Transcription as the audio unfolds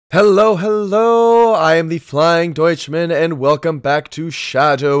Hello, hello! I am the Flying Deutschman, and welcome back to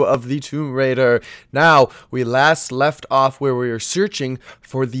Shadow of the Tomb Raider. Now, we last left off where we were searching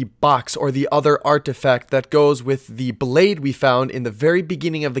for the box, or the other artifact that goes with the blade we found in the very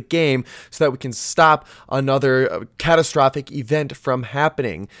beginning of the game, so that we can stop another catastrophic event from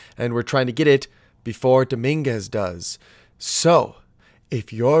happening. And we're trying to get it before Dominguez does. So,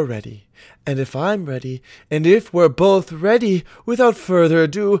 if you're ready, and if I'm ready, and if we're both ready, without further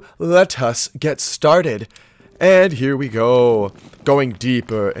ado, let us get started. And here we go, going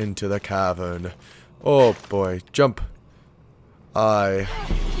deeper into the cavern. Oh boy, jump. I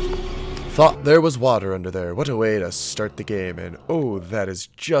thought there was water under there. What a way to start the game, and oh, that is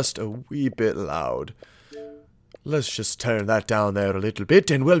just a wee bit loud. Let's just turn that down there a little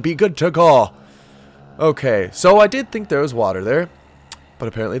bit, and we'll be good to go. Okay, so I did think there was water there. But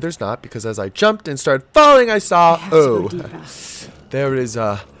apparently there's not, because as I jumped and started falling, I saw, oh, there is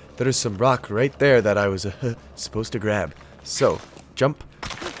some rock right there that I was supposed to grab. So, jump.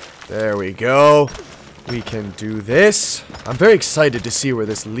 There we go. We can do this. I'm very excited to see where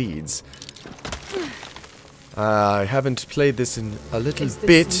this leads. I haven't played this in a little bit. Is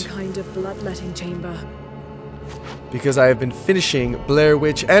this some kind of bloodletting chamber? Because I have been finishing Blair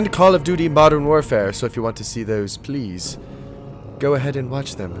Witch and Call of Duty Modern Warfare, so if you want to see those, please go ahead and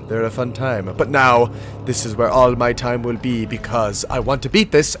watch them. They're a fun time. But now, this is where all my time will be, because I want to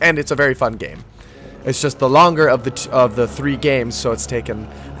beat this, and it's a very fun game. It's just the longer of the three games, so it's taken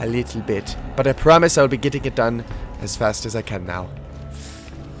a little bit. But I promise I'll be getting it done as fast as I can now.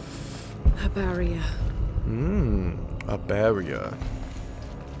 A barrier. A barrier.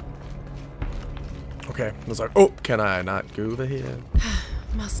 Okay, I was like, oh, can I not go over here?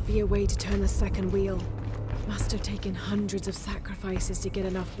 Must be a way to turn the second wheel. Must have taken hundreds of sacrifices to get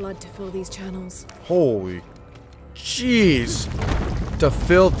enough blood to fill these channels. Holy jeez. To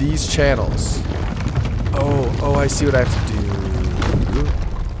fill these channels. Oh, I see what I have to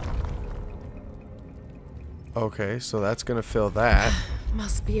do. Okay, so that's gonna fill that.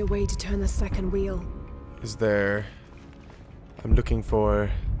 Must be a way to turn the second wheel. Is there... I'm looking for...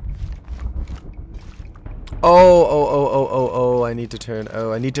 Oh, I need to turn...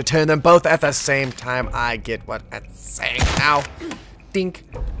 Oh, I need to turn them both at the same time. I get what I'm saying now. Dink.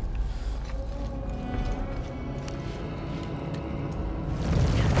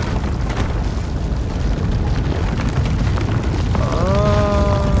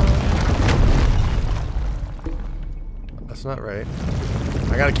 That's not right.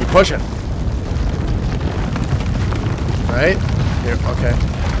 I gotta keep pushing. Right? Here, okay.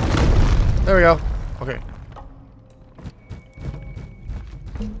 There we go. Okay.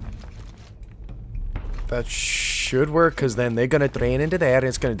 That should work, because then they're gonna drain into there, and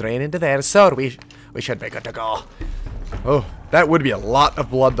it's gonna drain into there, so we should be good to go. Oh, that would be a lot of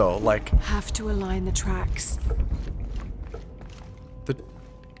blood, though, like... Have to align the tracks.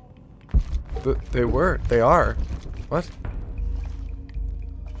 They are. What?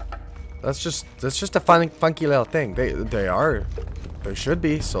 That's just a funky little thing. They are. They should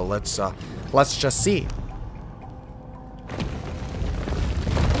be, so let's just see.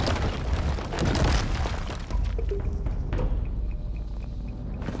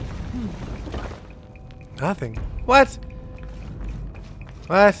 Nothing. What?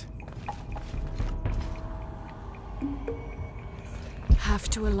 What? Have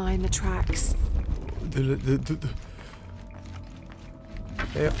to align the tracks.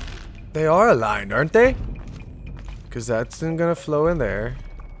 They are aligned, aren't they? Because that's gonna flow in there.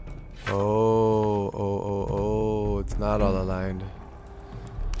 Oh, it's not all aligned.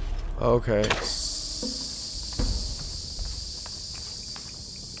 Okay.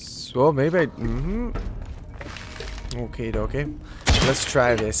 Well, maybe I... Okay. Let's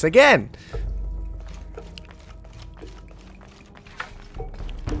try this again.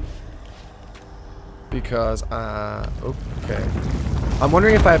 Because, okay. I'm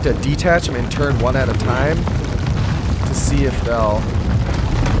wondering if I have to detach them and turn one at a time to see if they'll...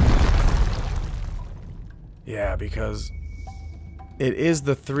 Yeah, because it is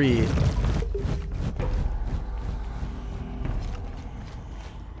the three.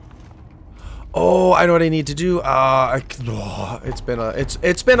 Oh, I know what I need to do. It's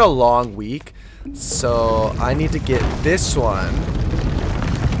been a long week, so I need to get this one.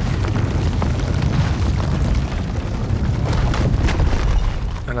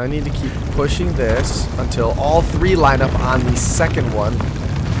 And I need to keep pushing this until all three line up on the second one.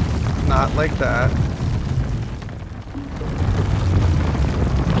 Not like that.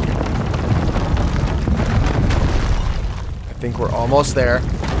 I think we're almost there.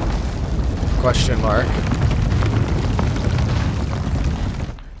 Question mark.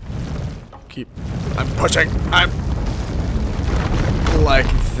 keep. I'm pushing. I'm like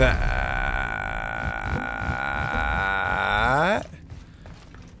that.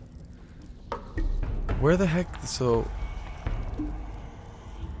 Where the heck? So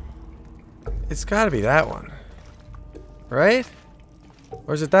it's got to be that one, right?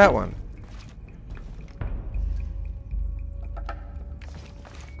 Or is it that one?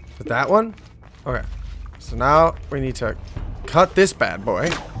 Is it that one? Okay. So now we need to cut this bad boy.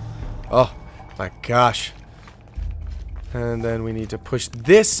 Oh my gosh. And then we need to push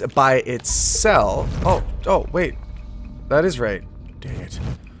this by itself. Oh, wait. That is right. Dang it.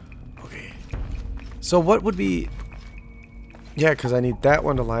 Okay. So what would be... Yeah, because I need that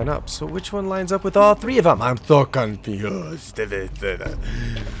one to line up. So which one lines up with all three of them? I'm so confused.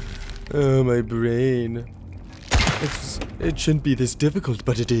 Oh, my brain. It shouldn't be this difficult,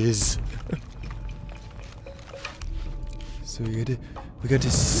 but it is. So we got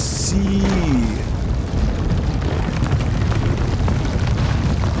to see.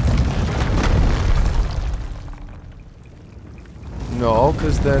 No,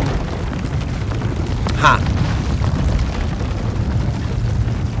 because then... Ha!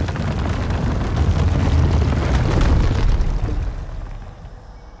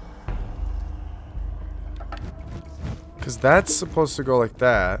 Because that's supposed to go like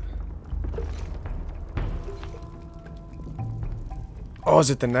that. Oh, is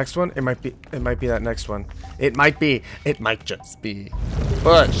it the next one? It might be that next one. It might be. It might just be.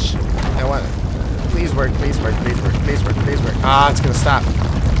 Push. I want it. Please work, please work, please work, please work, please work. Ah, it's gonna stop.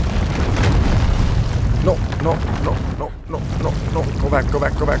 No, no, no, no, no, no, no. Go back, go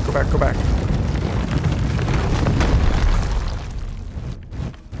back, go back, go back, go back.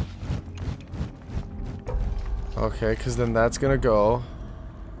 Okay, because then that's gonna go.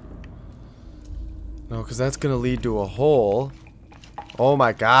 No, because that's gonna lead to a hole. Oh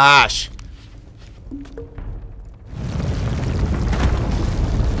my gosh.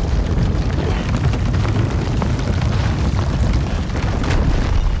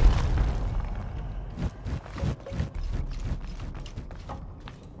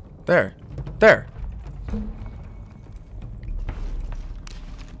 There. There.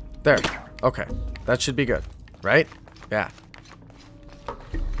 There. Okay. That should be good. Right? Yeah.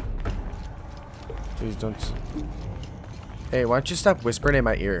 Please don't... Hey, why don't you stop whispering in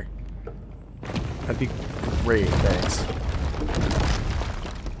my ear? That'd be great, thanks.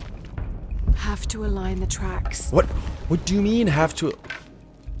 Have to align the tracks. What? What do you mean have to...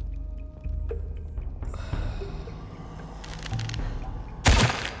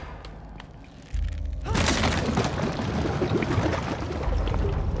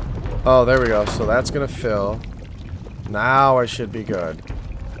 Oh, there we go. So that's gonna fill. Now I should be good.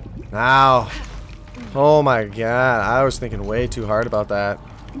 Now. Oh my god. I was thinking way too hard about that.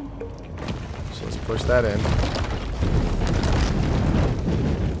 So let's push that in.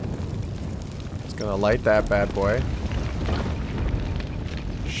 It's gonna light that bad boy.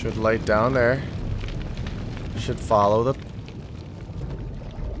 Should light down there. Should follow the...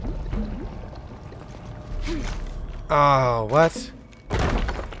 Oh, what?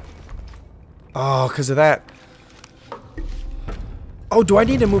 Oh, because of that. Oh, do I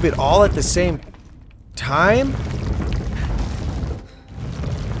need to move it all at the same time?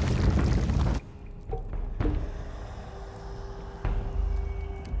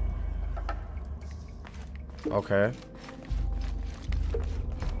 Okay.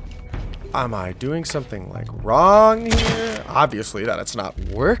 Am I doing something like wrong here? Obviously that it's not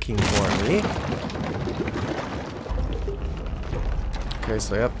working for me. Okay,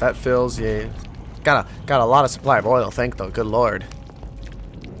 so yep, that fills. Yeah, got a lot of supply of oil. Thank the good Lord.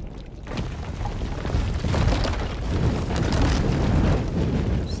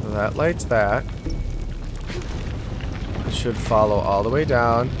 So that lights that. It should follow all the way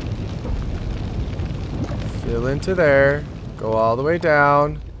down. Fill into there. Go all the way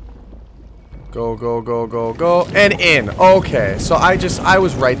down. Go, go, go, go, go, and in. Okay, so I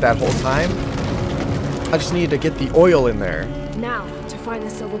was right that whole time. I just needed to get the oil in there. Now, to find the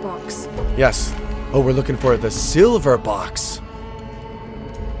silver box. Yes. Oh, we're looking for the silver box.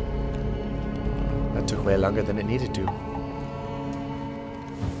 That took way longer than it needed to.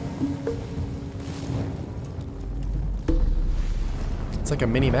 It's like a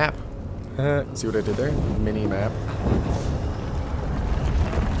mini map. See what I did there? Mini map.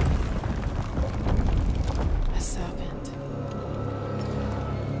 A serpent.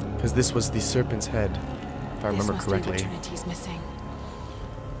 Because this was the serpent's head, if I remember correctly. This must be what Trinity's missing.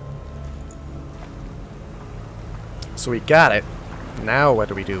 So we got it. Now what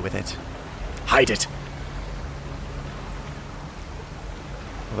do we do with it? Hide it.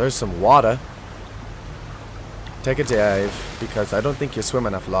 Well, there's some water. Take a dive, because I don't think you swim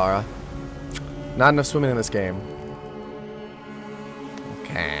enough, Laura. Not enough swimming in this game.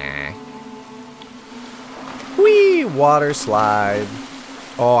 Okay. Whee! Water slide.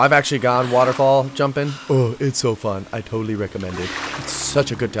 Oh, I've actually gone waterfall jumping. Oh, it's so fun. I totally recommend it. It's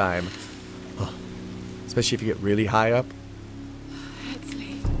such a good time. Oh, especially if you get really high up.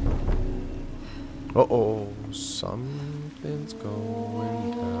 Uh-oh. Something's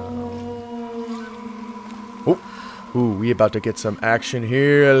going down. Oh. Ooh, we about to get some action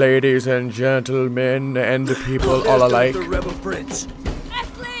here, ladies and gentlemen, and the people all alike. The rebel prince.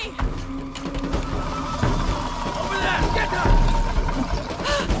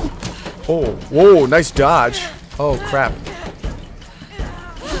 Oh, whoa, nice dodge. Oh, crap.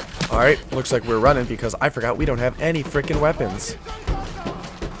 Alright, looks like we're running because I forgot we don't have any freaking weapons.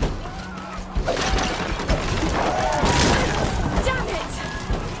 Damn it!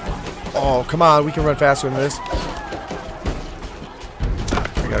 Oh, come on, we can run faster than this.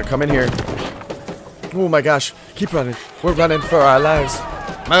 We gotta come in here. Oh my gosh, keep running. We're running for our lives.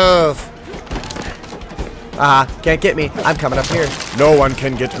 Move! Can't get me. I'm coming up here. No one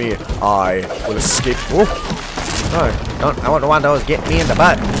can get me. I will escape. Oh, I don't want those get me in the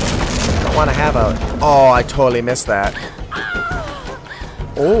butt. I don't want to have a... Oh, I totally missed that.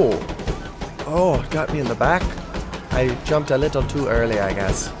 Oh, got me in the back. I jumped a little too early, I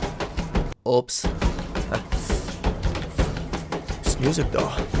guess. Oops. This music,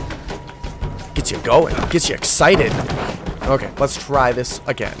 though, gets you going, gets you excited. Okay, let's try this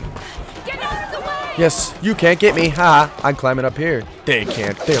again. Yes, you can't get me. Ha! I'm climbing up here. They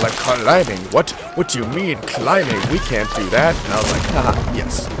can't. They're like climbing. What? What do you mean climbing? We can't do that. And I was like, haha,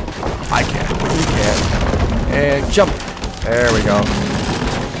 yes. I can. You can. And jump. There we go.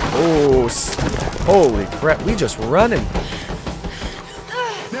 Oh, holy crap. We just running.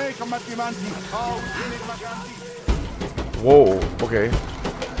 Whoa. Okay.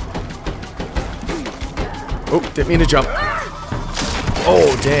 Oh, didn't mean to jump.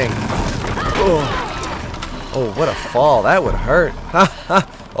 Oh, dang. Oh, what a fall. That would hurt.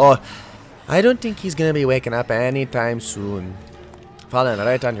 Oh, I don't think he's going to be waking up anytime soon. Falling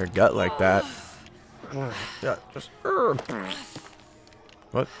right on your gut like that. Yeah, just...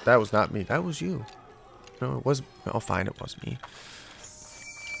 What? That was not me. That was you. No, it was... Oh, fine. It was me.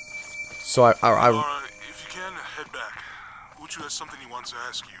 So Laura, if you can, head back. Uchu has something he wants to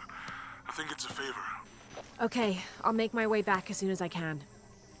ask you. I think it's a favor. Okay, I'll make my way back as soon as I can.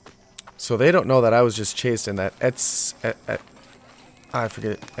 So they don't know that I was just chased in that I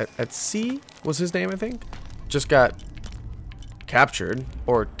forget Etsy was his name, I think. Just got captured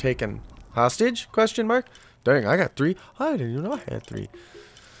or taken hostage? Question mark. Dang, I got 3. I didn't even know I had 3.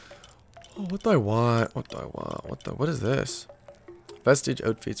 Oh, what do I want? What do I want? What is this? Vestige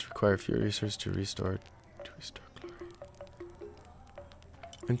outfits require fewer resources to restore glory.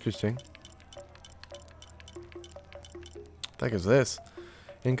 Interesting. What the heck is this?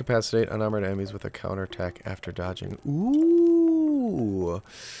 Incapacitate unarmored enemies with a counterattack after dodging. Ooh.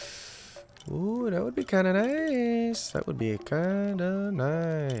 Ooh, that would be kind of nice. That would be kind of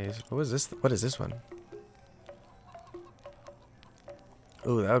nice. What is this? What is this one?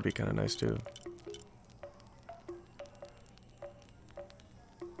 Ooh, that would be kind of nice too.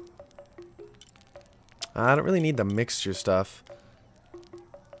 I don't really need the mixture stuff.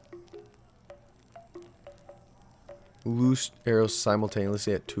 Loose arrows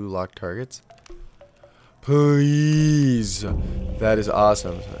simultaneously at 2 locked targets. Please. That is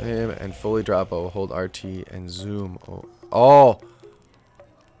awesome. Aim and fully drop bow. Hold RT and zoom. Oh.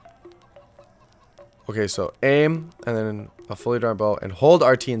 Okay, so aim and then a fully drawn bow and hold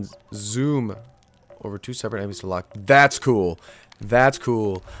RT and zoom over 2 separate enemies to lock. That's cool. That's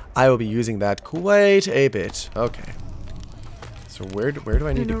cool. I will be using that quite a bit. Okay. So where do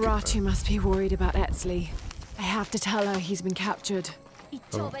I need to go? Naratu must be worried about Etsley. I have to tell her he's been captured.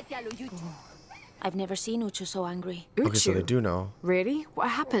 Oh. I've never seen Uchu so angry. Okay, so they do know. Really? What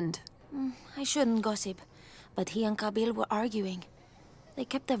happened? I shouldn't gossip, but he and Kabil were arguing. They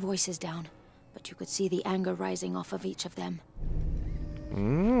kept their voices down, but you could see the anger rising off of each of them.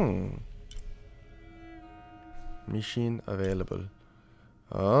 Machine available.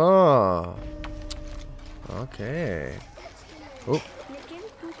 Oh. Okay. Oh.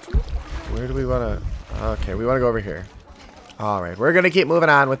 Where do we want to... Okay, we want to go over here. Alright, we're going to keep moving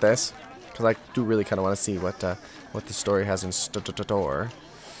on with this. Because I do really kind of want to see what the story has in store.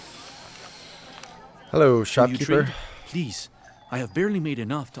 Hello, shopkeeper. Please, I have barely made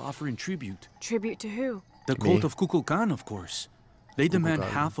enough to offer in tribute. Tribute to who? The cult of Kukulkan, of course. They demand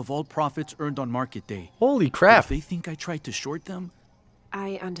half of all profits earned on market day. Holy crap. If they think I tried to short them,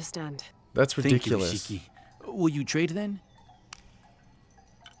 I understand. That's Thank you, ridiculous. Shiki. Will you trade then?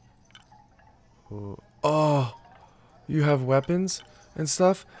 Oh, you have weapons and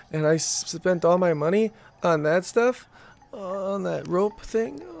stuff, and I spent all my money on that stuff, on that rope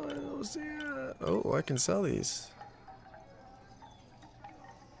thing. Oh, I can sell these.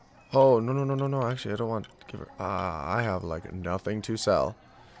 Oh, no. Actually, I don't want to give her. I have like nothing to sell.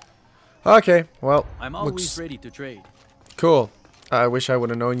 Okay, well, I'm always ready to trade. cool. I wish I would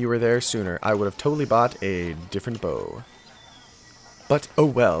have known you were there sooner. I would have totally bought a different bow. But oh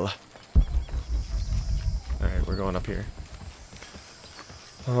well. Alright, we're going up here.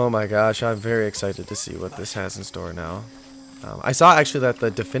 Oh my gosh, I'm very excited to see what this has in store now. I saw actually that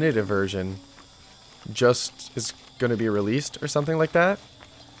the definitive version just is going to be released or something like that.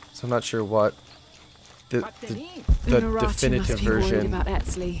 So I'm not sure what the Unuratu definitive must be worried version about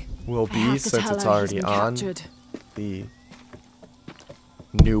Etzli. will I be, have to since tell it's her already he's been on captured. the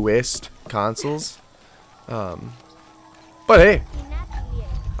newest consoles. But hey,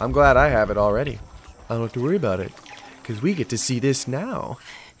 I'm glad I have it already. I don't have to worry about it, because we get to see this now.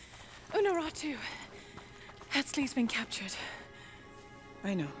 Unuratu! Etzli's been captured.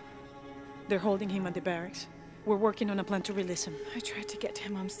 I know. They're holding him at the barracks. We're working on a plan to release him. I tried to get to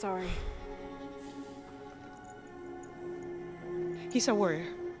him, I'm sorry. He's a warrior.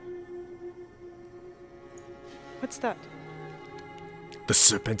 What's that? The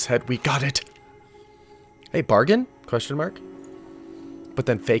serpent's head, we got it. Hey, bargain? Question mark. But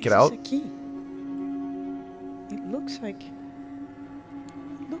then fake it This out. is a key. It looks like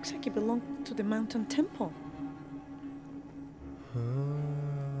it belonged to the mountain temple.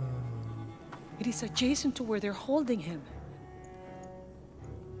 It is adjacent to where they're holding him.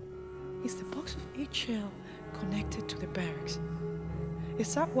 Is the box of eggshell connected to the barracks?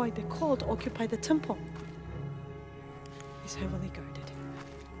 Is that why the cult occupied the temple? It's heavily guarded.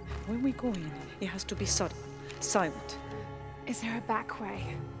 When we go in, it has to be subtle, silent. Is there a back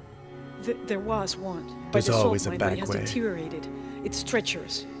way? There was one. By There's the salt always a mine, but back it has way. deteriorated. It's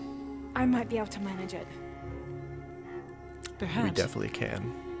treacherous. I might be able to manage it. Perhaps. We definitely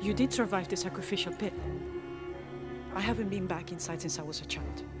can. You did survive the sacrificial pit. I haven't been back inside since I was a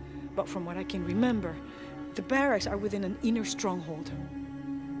child. But from what I can remember, the barracks are within an inner stronghold.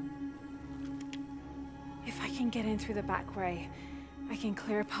 If I can get in through the back way, I can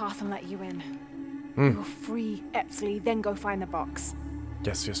clear a path and let you in. Hmm. We will free Etzli, then go find the box.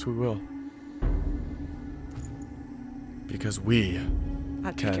 Yes, we will. Because we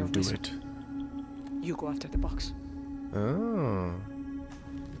I'll take care can of do this. it. You go after the box. Oh.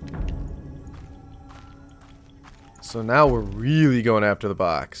 So now we're really going after the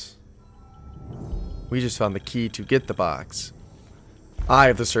box. We just found the key to get the box. Eye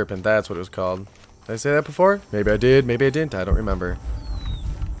of the Serpent, that's what it was called. Did I say that before? Maybe I did, maybe I didn't, I don't remember.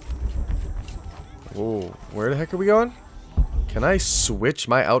 Whoa, where the heck are we going? Can I switch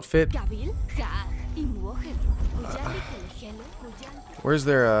my outfit? Where's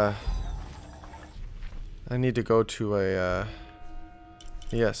there I need to go to a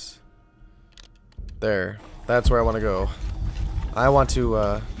yes. There. That's where I want to go. I want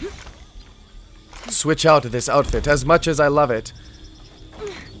to switch out to this outfit as much as I love it.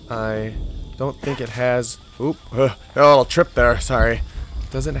 I don't think it has oh, I'll trip there, sorry.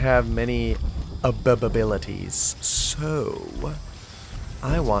 Doesn't have many abilities. So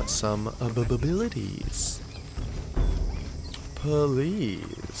I want some abilities.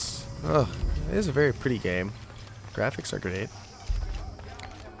 Please. Ugh, it is a very pretty game. Graphics are great.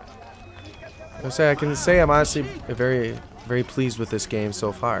 I can say I'm honestly very, very pleased with this game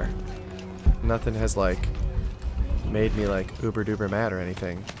so far. Nothing has like made me like uber duper mad or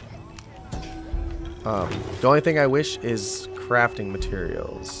anything. The only thing I wish is crafting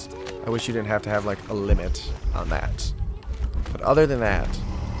materials. I wish you didn't have to have like a limit on that. But other than that,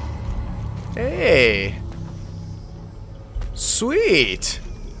 hey, sweet,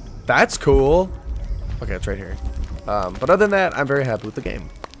 that's cool. Okay, it's right here. But other than that, I'm very happy with the game.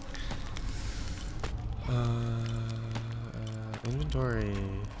 Inventory.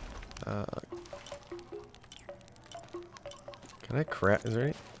 Can I craft? Is there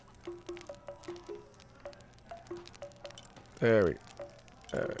any? There we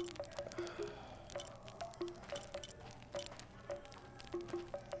go.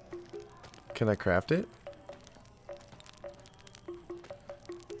 Can I craft it?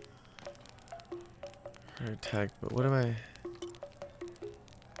 Tag, but what am I?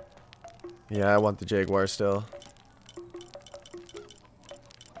 Yeah, I want the Jaguar still.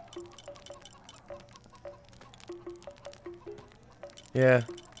 Yeah.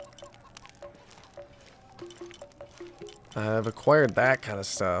 I've acquired that kind of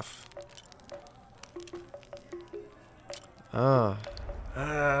stuff. Oh.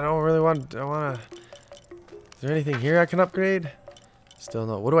 I don't really want... I want to... Is there anything here I can upgrade? Still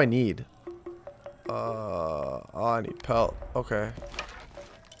no. What do I need? Oh, I need pelt. Okay.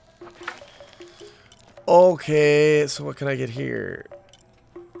 Okay, so what can I get here?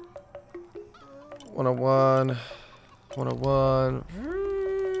 101. 101.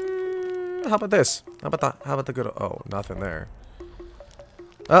 How about this? How about that? How about the good? Oh, nothing there.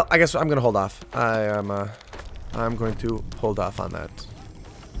 Well, I guess I'm gonna hold off. I'm going to hold off on that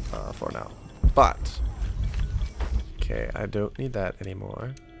for now. But okay, I don't need that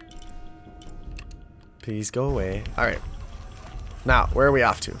anymore. Please go away. All right. Now, where are we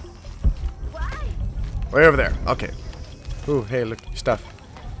off to? Way over there. Okay. Ooh, hey, look, stuff.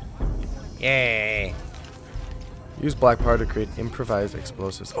 Yay. Use black powder to create improvised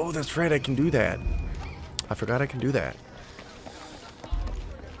explosives. Oh, that's right, I can do that. I forgot I can do that.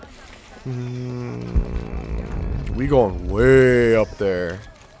 We going way up there.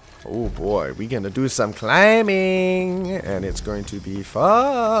 Oh boy, we gonna do some climbing, and it's going to be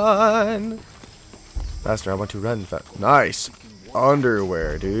fun. Faster, I want to run fast. Nice.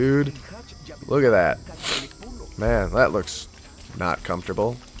 Underwear, dude. Look at that. Man, that looks not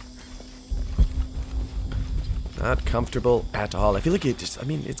comfortable. Not comfortable at all. I feel like it just, I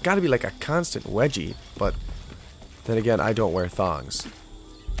mean, it's got to be like a constant wedgie, but then again, I don't wear thongs.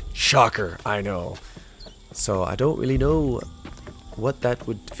 Shocker, I know. So I don't really know what that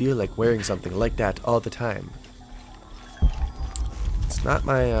would feel like wearing something like that all the time. It's not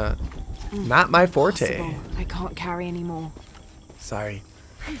my forte. Impossible. I can't carry anymore. Sorry.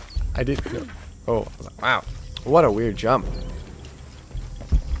 I didn't know. Oh, wow. What a weird jump.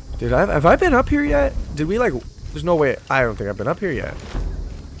 Dude, have I been up here yet? Did we like... There's no way... I don't think I've been up here yet.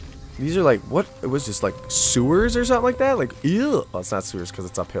 These are like... What? It was just like sewers or something like that? Like, ew. Well, it's not sewers because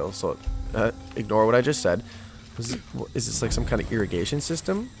it's uphill, so... ignore what I just said. Is this like some kind of irrigation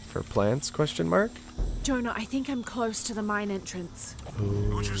system for plants? Question mark. Jonah, I think I'm close to the mine entrance.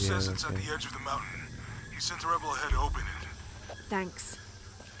 Uchu says it's at the edge of the mountain. He sent a rebel ahead to open it. Thanks.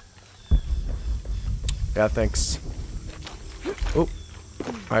 Yeah, thanks. Oh,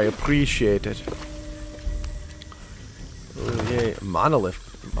 I appreciate it. Oh, yay.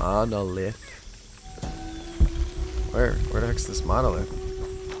 Monolith. Monolith. Where the heck's this monolith?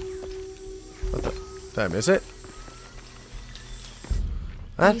 What the? Did I miss it?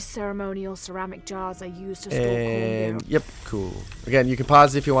 Huh? These ceremonial ceramic jars are used to store corn beer. Yep, cool. Again, you can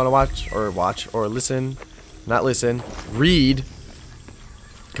pause if you want to watch or listen. Not listen. Read.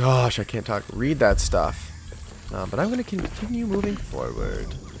 Gosh, I can't talk. Read that stuff. But I'm going to continue moving forward.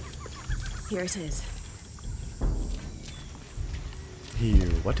 Here it is. Here,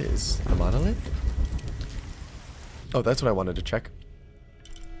 what is the monolith? Oh, that's what I wanted to check.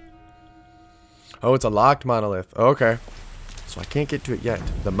 Oh, it's a locked monolith. Okay. So I can't get to it yet.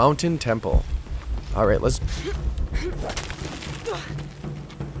 The Mountain Temple. Alright, let's...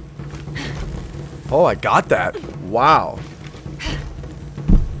 Oh, I got that. Wow.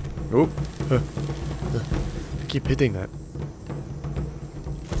 Oop. I keep hitting that.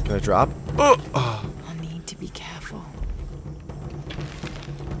 Can I drop? Oh. I'll need to be careful.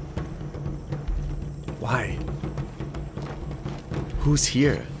 Why? Who's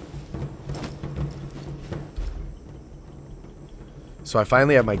here? So I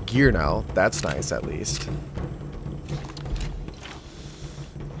finally have my gear now. That's nice, at least.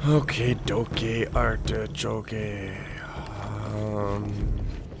 Okay, doke, artichoke.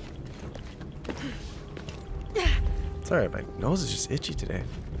 It's alright, my nose is just itchy today.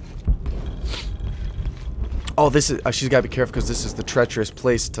 Oh, this is... she's got to be careful because this is the treacherous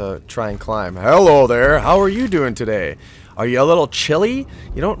place to try and climb. Hello there. How are you doing today? Are you a little chilly?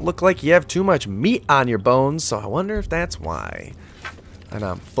 You don't look like you have too much meat on your bones, so I wonder if that's why. And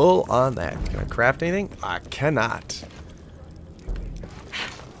I'm full on that. Can I craft anything? I cannot.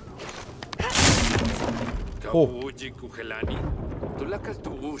 Oh.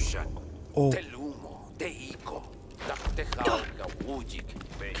 Oh.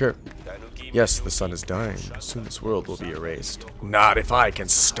 Sure. Yes, the sun is dying. Soon this world will be erased. Not if I can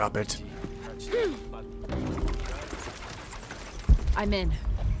stop it. I'm in.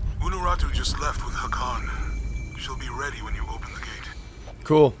 Unuratu just left with Hakan. She'll be ready when you open the gate.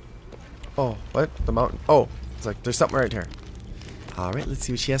 Cool. Oh, what? The mountain. Oh, it's like there's something right here. Alright, let's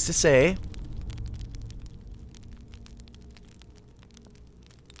see what she has to say.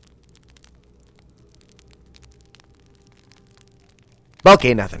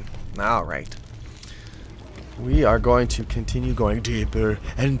 Okay, nothing. Alright. We are going to continue going deeper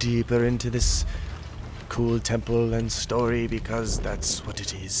and deeper into this cool temple and story because that's what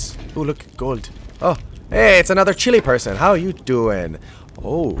it is. Oh, look, gold. Oh, hey, it's another chili person. How are you doing?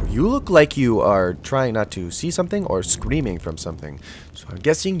 Oh, you look like you are trying not to see something or screaming from something. So I'm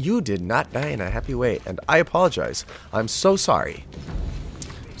guessing you did not die in a happy way, and I apologize. I'm so sorry.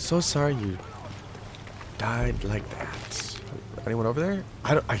 So sorry you died like that. Anyone over there?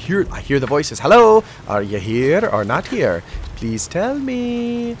 I hear the voices. Hello? Are you here or not here? Please tell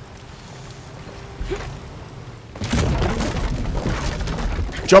me.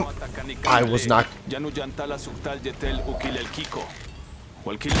 Jump! I was not.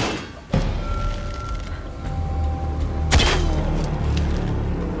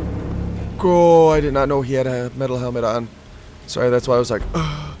 Oh, I did not know he had a metal helmet on. Sorry, that's why I was like,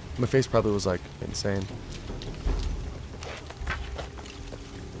 ugh. My face probably was like insane.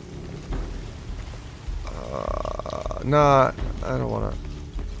 Nah, I don't want to.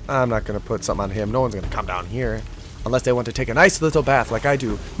 I'm not going to put something on him. No one's going to come down here. Unless they want to take a nice little bath like I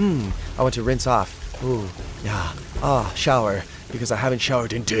do. I want to rinse off. Ooh, yeah. Ah, shower. Because I haven't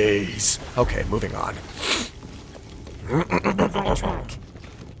showered in days. Okay, moving on. Right track.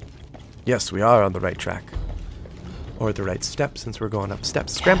 Yes, we are on the right track. Or the right step, since we're going up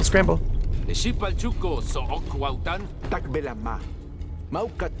steps. Scramble, scramble.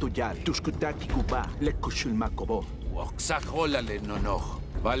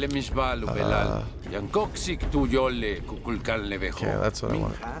 Okay, that's what I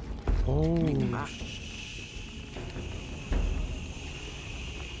want. Oh.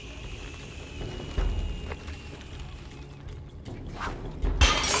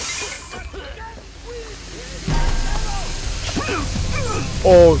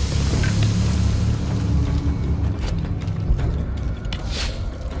 Oh.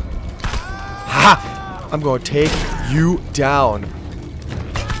 Ha! I'm going to take you down.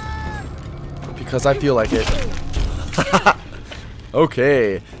 Because I feel like it.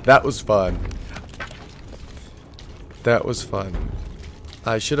 Okay. That was fun. That was fun.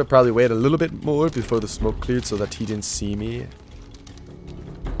 I should have probably waited a little bit more before the smoke cleared so that he didn't see me.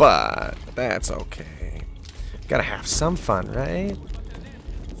 But that's okay. Gotta have some fun, right?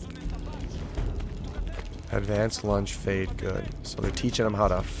 Advanced lunge fade, good. So they're teaching them how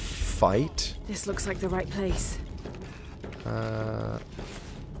to fight. This looks like the right place. I'm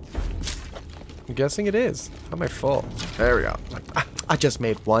guessing it is. How am I full? There we go. I just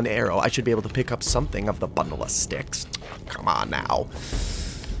made one arrow. I should be able to pick up something of the bundle of sticks. Come on now.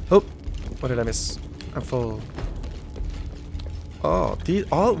 Oh, what did I miss? I'm full. Oh,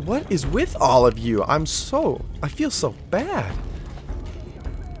 what is with all of you? I feel so bad.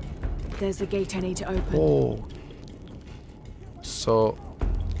 There's a gate I need to open. Oh. So.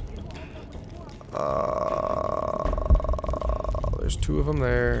 There's two of them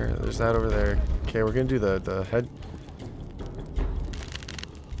there. There's that over there. Okay, we're gonna do the head.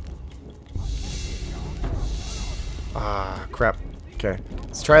 Ah, crap. Okay,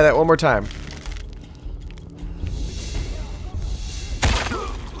 let's try that one more time.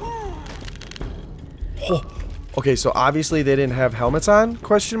 Oh. Okay, so obviously they didn't have helmets on,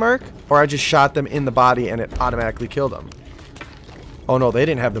 question mark? Or I just shot them in the body and it automatically killed them. Oh no, they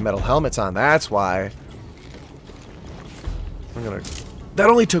didn't have the metal helmets on, that's why. That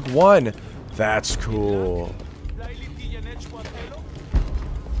only took one. That's cool.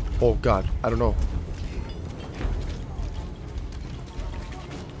 Oh god, I don't know.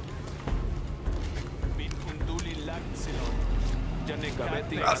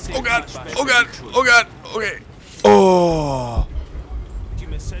 Oh god, oh god, oh god, okay. Oh.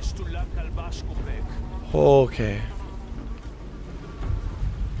 Okay.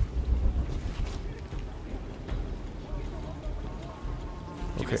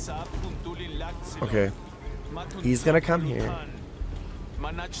 Okay. Okay. He's gonna come here.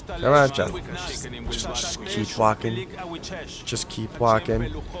 Come on, just keep walking. Just keep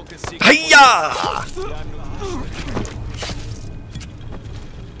walking. Hiya!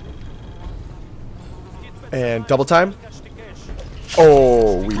 And double time.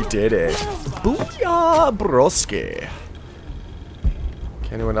 Oh, we did it. Booyah, broski.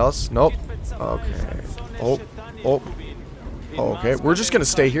 Okay, anyone else? Nope. Okay. Oh, oh. Okay, we're just gonna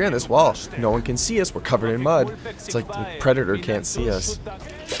stay here in this wall. No one can see us. We're covered in mud. It's like the predator can't see us.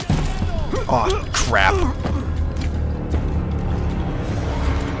 Oh, crap.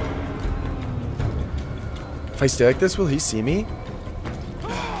 If I stay like this, will he see me?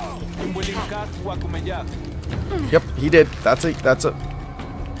 Yep, he did. That's a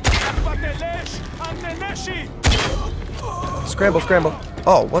scramble, scramble.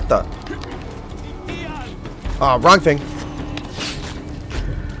 Oh, what the? Oh, wrong thing.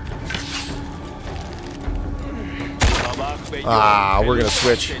 Ah, we're gonna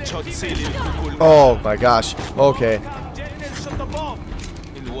switch. Oh my gosh. Okay.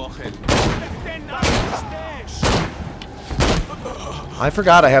 I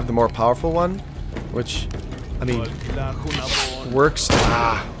forgot I have the more powerful one, which, I mean, works.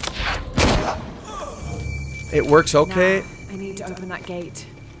 Ah. It works okay. Nah, I need to open that gate.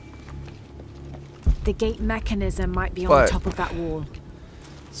 The gate mechanism might be on But- the top of that wall.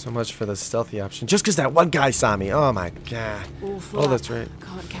 So much for the stealthy option. Just because that one guy saw me. Oh my god. All full Oh, up. that's right.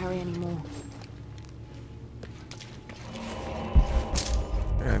 Can't carry anymore.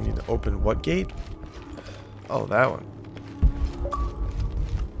 I need to open what gate? Oh, that one.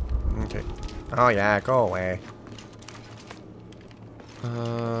 Okay. Oh yeah, go away.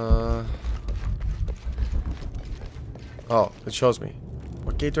 Oh, it shows me.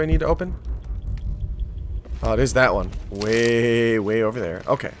 What gate do I need to open? Oh, it is that one. Way, way over there.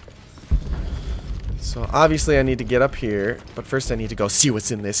 Okay. So obviously I need to get up here, but first I need to go see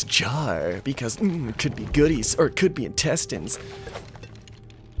what's in this jar, because it could be goodies, or it could be intestines.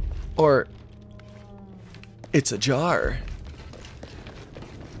 Or it's a jar.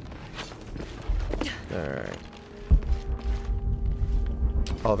 Alright.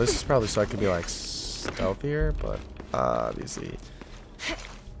 Oh, this is probably so I can be like stealthier, but obviously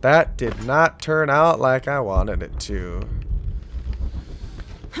that did not turn out like I wanted it to.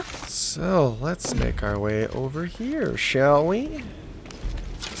 So let's make our way over here, shall we?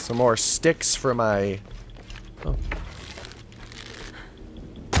 Some more sticks for my... Oh.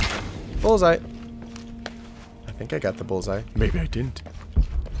 Bullseye. I think I got the bullseye. Maybe I didn't.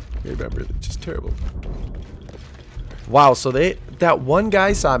 Maybe I'm really just terrible. Wow, so that one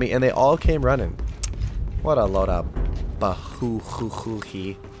guy saw me and they all came running. What a load of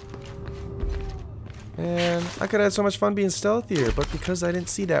bahoo-hoo-hoo-hee. And I could have had so much fun being stealthier, but because I didn't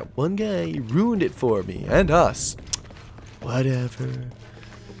see that one guy, he ruined it for me. And us. Whatever.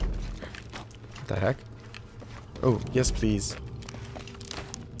 What the heck? Oh, yes please.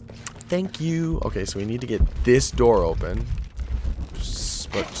 Thank you. Okay, so we need to get this door open.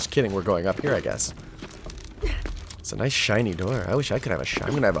 But just kidding, we're going up here, I guess. It's a nice shiny door. I wish I could have a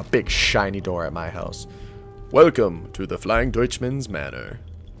I'm gonna have a big shiny door at my house. Welcome to the Flying Deutschman's Manor.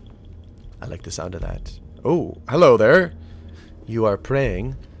 I like the sound of that. Oh, hello there. You are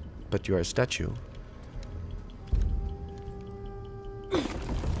praying, but you are a statue.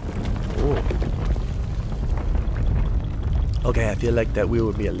 Oh. Okay, I feel like that wheel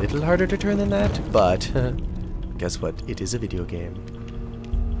would be a little harder to turn than that, but guess what? It is a video game.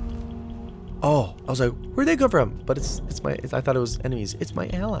 Oh, I was like, where'd they come from? But I thought it was enemies. It's my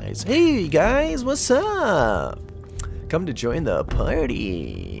allies. Hey guys, what's up? Come to join the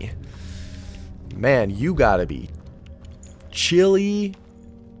party. Man, you gotta be chilly.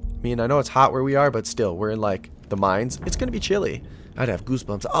 I mean, I know it's hot where we are, but still, we're in like the mines. It's gonna be chilly. I'd have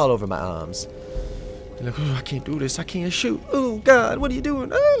goosebumps all over my arms. Like, oh, I can't do this. I can't shoot. Oh God, what are you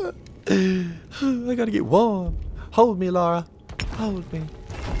doing? Ah. I gotta get warm. Hold me, Laura. Hold me.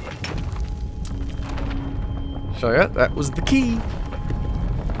 So yeah, that was the key.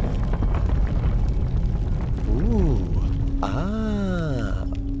 Ooh. Ah.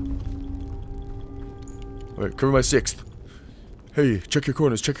 Wait, cover my 6th. Hey, check your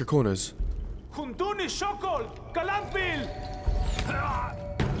corners, check your corners.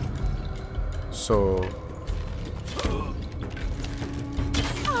 So...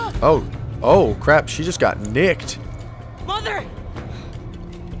 Oh, crap, she just got nicked. Mother!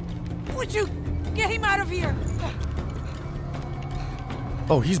 Would you get him out of here?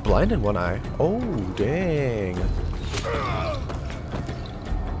 Oh, he's blind in one eye. Oh, dang. I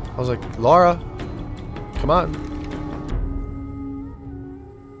was like, Laura, come on.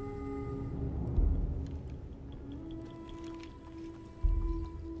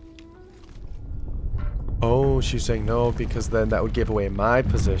 Oh, she's saying no because then that would give away my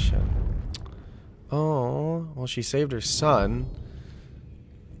position. Oh, well, she saved her son.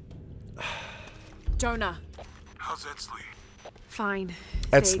 Jonah. How's Etzli? Fine.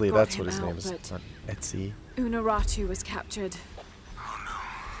 Etzli, They got that's him what his out, name is. but Not Etsy. Unuratu was captured. Oh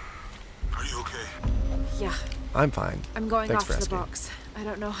no. Are you okay? Yeah, I'm fine. I'm going Thanks off for to the asking. box. I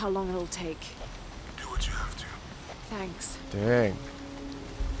don't know how long it'll take. Do what you have to. Thanks. Dang.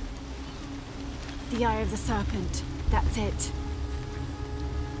 The Eye of the Serpent. That's it.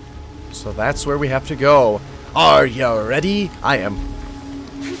 So that's where we have to go. Are you ready? I am.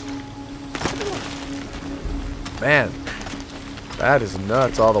 Man, that is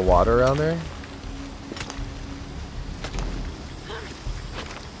nuts. All the water around there.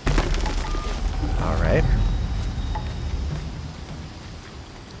 All right.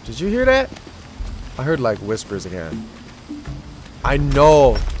 Did you hear that? I heard like whispers again. I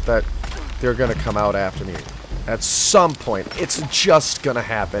know that they're gonna come out after me. At some point, it's just gonna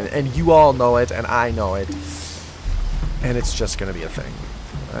happen, and you all know it, and I know it, and it's just gonna be a thing.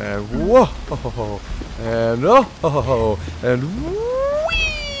 And whoa, and oh, and wee,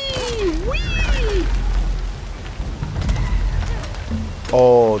 wee.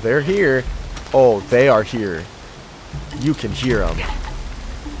 Oh, they're here. Oh, they are here. You can hear them.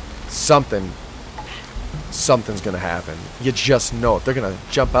 Something's gonna happen. You just know it. They're gonna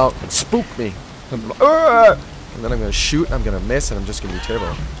jump out and spook me. And then I'm gonna shoot, I'm gonna miss, and I'm just gonna be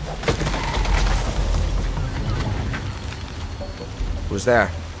terrible. Who's there?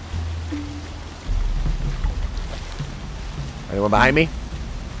 Anyone behind me?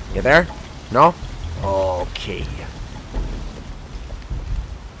 You there? No? Okay.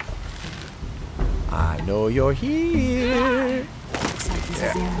 I know you're here. Looks like this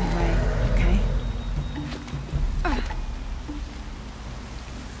is the only way, okay?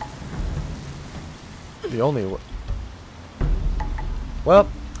 The only way. Well,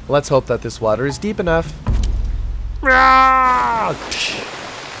 let's hope that this water is deep enough.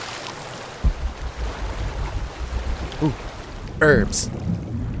 Ooh, herbs.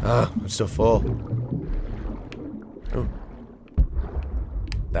 I'm still full. Ooh.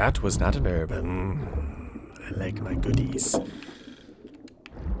 That was not an herb. I like my goodies.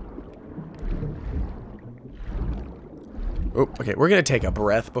 Oh, okay, we're gonna take a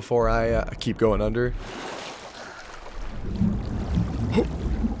breath before I keep going under.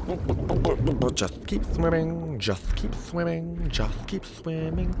 Just keep swimming, just keep swimming, just keep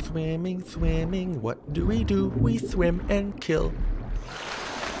swimming, swimming, swimming. What do? We swim and kill.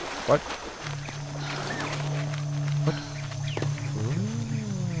 What? What?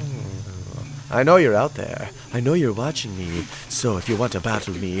 I know you're out there. I know you're watching me. So if you want to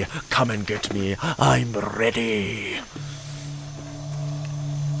battle me, come and get me. I'm ready.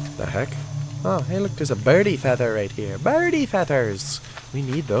 The heck? Oh, hey, look, there's a birdie feather right here. Birdie feathers! We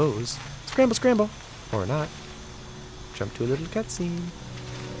need those. Scramble, scramble. Or not. Jump to a little cutscene.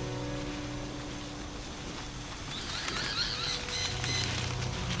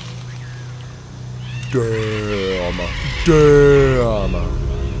 Damn. Damn.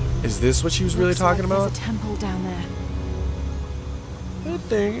 Is this what she was really talking about? There's a temple down there. That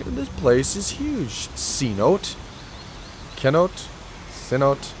thing, this place is huge. C-note? Kenote?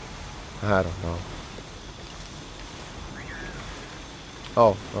 C-note? I don't know.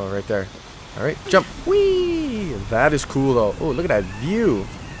 Oh, right there. Alright, jump. Whee! That is cool, though. Oh, look at that view.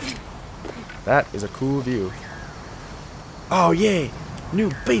 That is a cool view. Oh, yay! New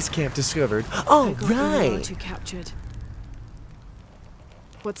base camp discovered. Oh, right! You captured.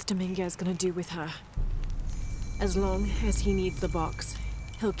 What's Dominguez gonna do with her? As long as he needs the box,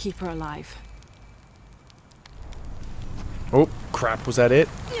 he'll keep her alive. Oh, crap. Was that it?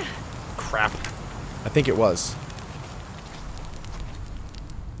 Crap. I think it was.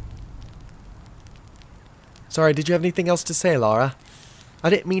 Sorry, did you have anything else to say, Lara? I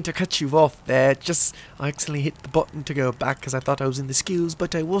didn't mean to cut you off there. Just, I accidentally hit the button to go back because I thought I was in the skills,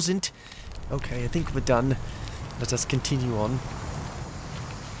 but I wasn't. Okay, I think we're done. Let us continue on.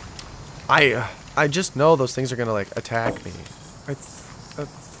 I just know those things are gonna, like, attack me. It's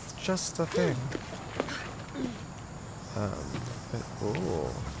just a thing.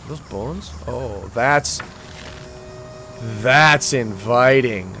 Oh, those bones? Oh, that's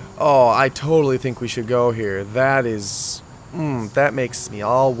inviting. Oh, I totally think we should go here. That is, that makes me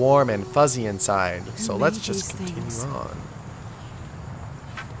all warm and fuzzy inside. So let's just continue on.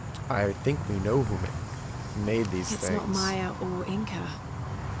 I think we know who made these things. It's not Maya or Inca.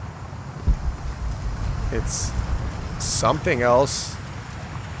 It's something else.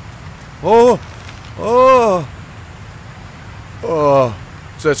 Oh, oh. Oh,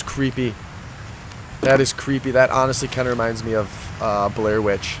 so that's creepy. That is creepy. That honestly kind of reminds me of Blair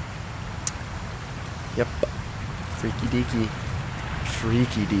Witch. Yep. Freaky deaky.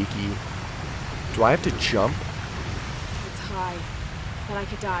 Freaky deaky. Do I have to jump? It's high, but I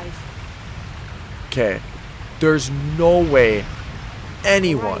could dive. Okay. There's no way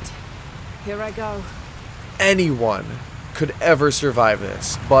anyone, Right. Here I go. anyone could ever survive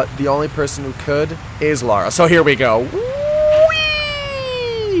this. But the only person who could is Lara. So here we go.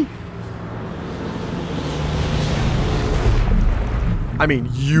 I mean,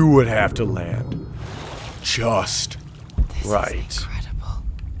 you would have to land just right. This is incredible.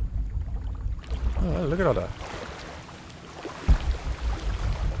 Oh, look at all that.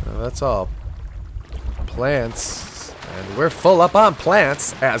 Well, that's all plants. And we're full up on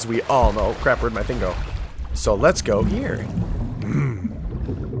plants, as we all know. Crap, where'd my thing go? So let's go here.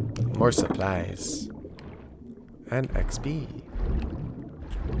 More supplies. And XP.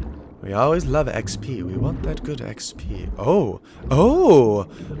 We always love XP. We want that good XP. Oh. Oh.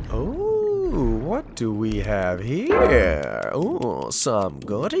 Oh. What do we have here? Oh, some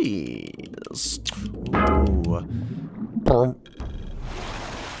goodies. Ooh.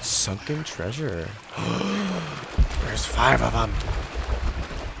 Sunken treasure. There's 5 of them.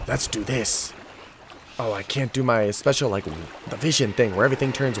 Let's do this. Oh, I can't do my special, like, the vision thing where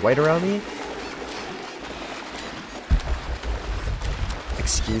everything turns white around me.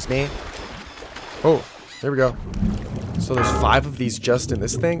 Excuse me. Oh, there we go. So there's 5 of these just in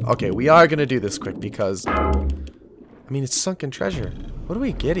this thing? Okay, we are gonna do this quick because, I mean, it's sunken treasure. What do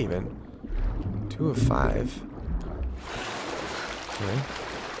we get even? 2 of 5. Okay.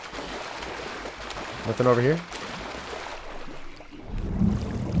 Nothing over here?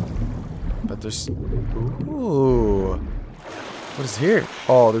 But there's... Ooh. What is here?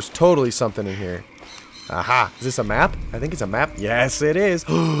 Oh, there's totally something in here. Aha. Is this a map? I think it's a map. Yes, it is.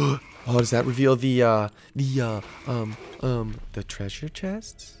 Oh, does that reveal the treasure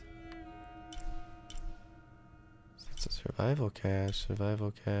chests? It's a survival cache.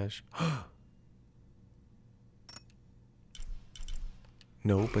 Survival cache.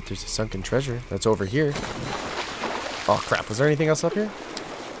 No, but there's a sunken treasure that's over here. Oh, crap. Was there anything else up here?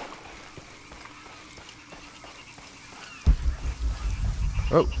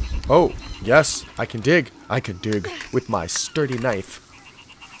 Oh, oh, yes, I can dig. I can dig with my sturdy knife.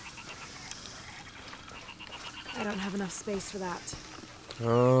 I don't have enough space for that.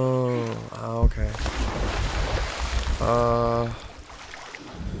 Oh, okay.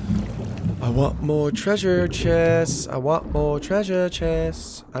 I want more treasure chests. I want more treasure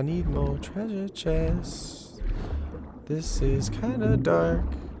chests. I need more treasure chests. This is kind of dark.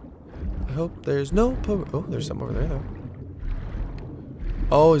 I hope there's no... Oh, there's some over there, though.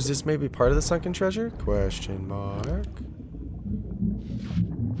 Oh, is this maybe part of the sunken treasure? Question mark.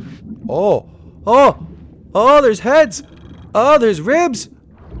 Oh! Oh! Oh, there's heads! Oh, there's ribs!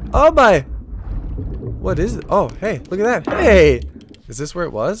 Oh my! What is it? Oh, hey, look at that. Hey! Is this where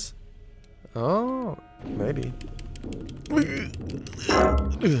it was? Oh, maybe.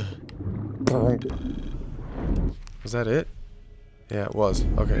 Was that it? Yeah, it was.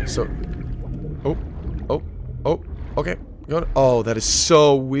 Okay, so... Oh, oh, oh, okay. Oh, that is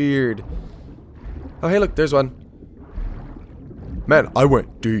so weird. Oh, hey, look, there's one. Man, I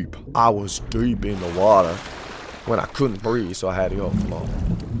went deep. I was deep in the water when I couldn't breathe, so I had to go flow.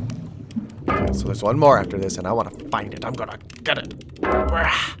 Okay, so there's one more after this, and I want to find it. I'm gonna get it.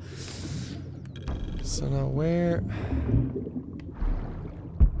 So now where...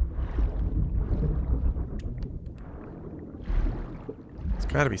 It's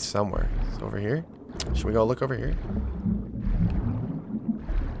gotta be somewhere. It's over here. Should we go look over here?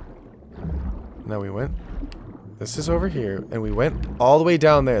 No, we went. This is over here, and we went all the way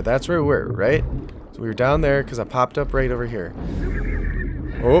down there. That's where we were, right? So we were down there because I popped up right over here.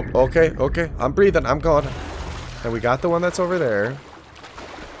 Oh, okay, okay. I'm breathing. I'm going. And we got the one that's over there.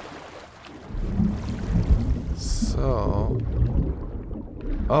 So...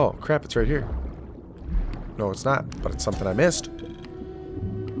 Oh, crap. It's right here. No, it's not. But it's something I missed.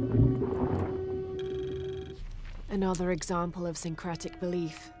 Another example of syncretic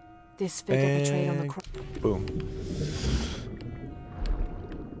belief. This figure portrayed on the cross. Boom.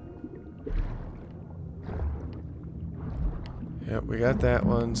 Yep, we got that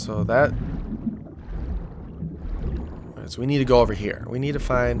one. So that... Right, so we need to go over here. We need to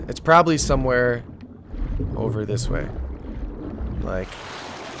find... It's probably somewhere over this way. Like...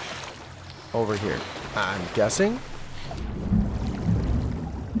 Over here. I'm guessing.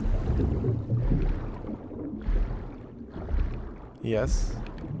 Yes.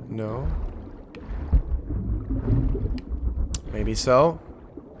 No. Maybe so.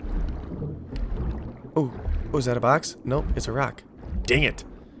 Oh, is that a box? Nope, it's a rock. Dang it.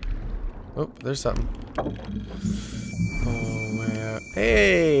 Oh, there's something. Oh, where?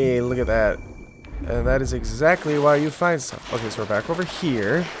 Hey, look at that. And that is exactly why you find stuff. Okay, so we're back over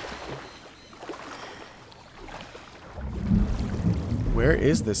here. Where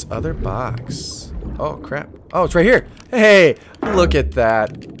is this other box? Oh, crap. Oh, it's right here. Hey, look at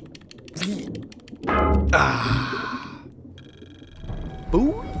that. Ah.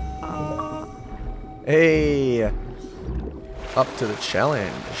 Boo. Hey. Up to the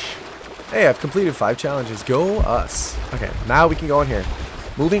challenge. Hey, I've completed 5 challenges. Go us. Okay, now we can go in here.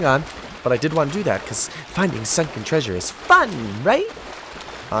 Moving on. But I did want to do that because finding sunken treasure is fun, right?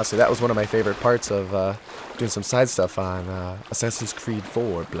 Honestly, that was one of my favorite parts of doing some side stuff on Assassin's Creed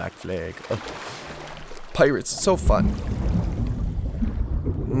 4 Black Flag. Pirates, so fun.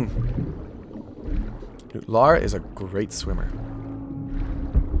 Dude, Lara is a great swimmer.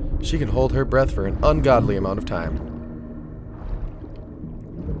 She can hold her breath for an ungodly amount of time.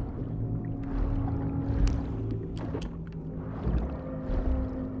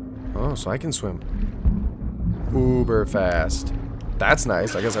 Oh, so I can swim uber fast. That's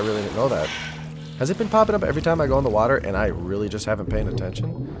nice. I guess I really didn't know that. Has it been popping up every time I go in the water and I really just haven't paid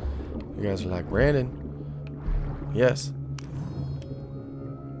attention? You guys are like, Brandon. Yes.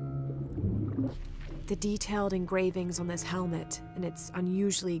 The detailed engravings on this helmet and its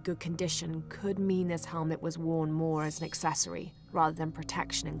unusually good condition could mean this helmet was worn more as an accessory rather than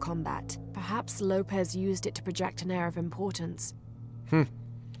protection in combat. Perhaps Lopez used it to project an air of importance.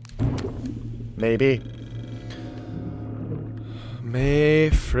 Maybe. May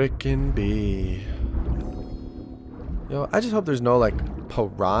frickin' be. Yo, I just hope there's no, like,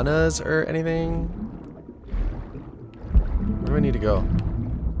 piranhas or anything. Where do I need to go?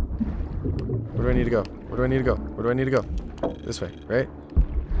 Where do I need to go? Where do I need to go? Where do I need to go? This way, right?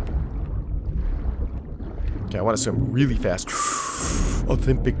 Okay, I want to swim really fast.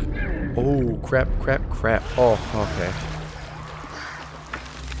 Olympic. Oh, crap, crap, crap. Oh, okay.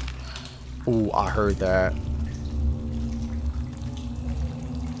 Oh, I heard that.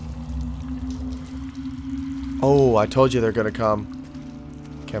 Oh, I told you they're gonna come.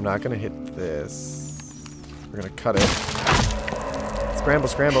 Okay, I'm not gonna hit this. We're gonna cut it. Scramble,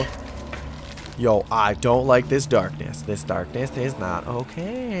 scramble. Yo, I don't like this darkness. This darkness is not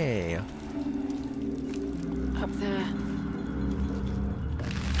okay. Up there.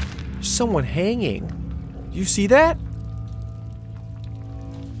 There's someone hanging. You see that?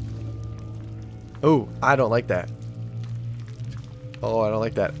 Oh, I don't like that. Oh, I don't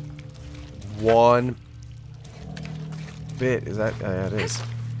like that. One bit. Is that? Yeah, it is.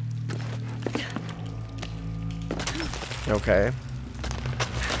 Okay.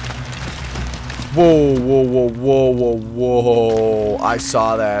 Whoa, whoa, whoa, whoa, whoa, whoa. I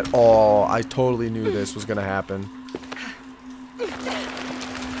saw that. Oh, I totally knew this was gonna happen.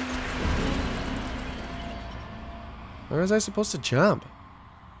 Where was I supposed to jump?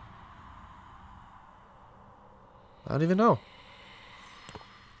 I don't even know.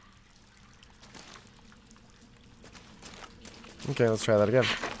 Okay, let's try that again.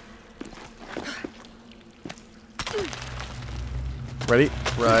 Ready?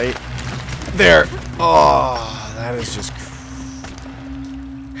 Right there. Oh, that is just...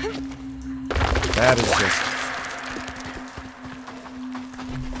 That is just...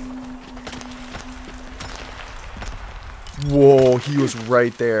 Whoa, he was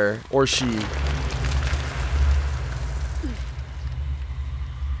right there. Or she.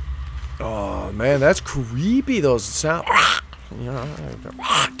 Oh, man, that's creepy, those sounds. Yeah,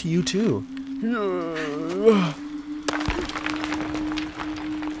 to you, too.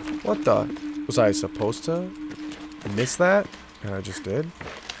 What the? Was I supposed to miss that? And I just did?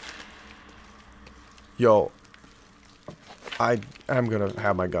 Yo. I'm gonna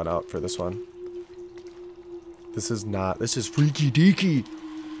have my gun out for this one. This is not. This is freaky deaky.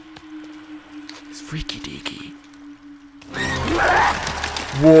 It's freaky deaky.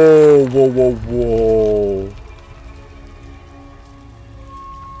 Whoa, whoa, whoa, whoa.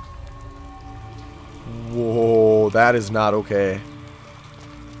 Whoa, that is not okay.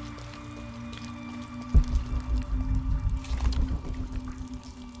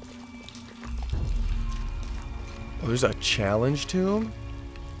 Oh, there's a challenge to him?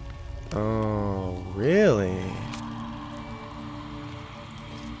 Oh, really?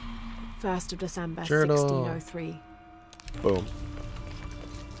 1st of December, Journal. 1603. Boom.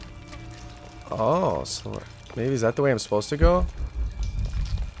 Oh, so maybe is that the way I'm supposed to go?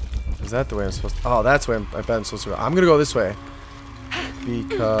 Is that the way I'm supposed to... Oh, that's the way I bet I'm supposed to go. I'm gonna go this way.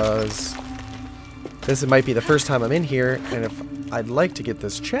 Because this might be the first time I'm in here, and if I'd like to get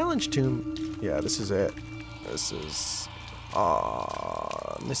this challenge tomb... Yeah, this is it. This is...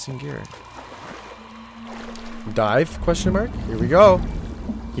 missing gear. Dive? Question mark? Here we go.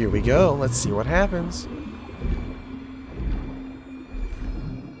 Here we go. Let's see what happens.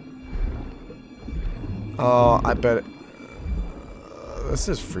 Oh, I bet... this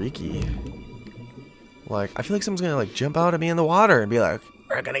is freaky. Like, I feel like someone's gonna, like, jump out at me in the water and be like,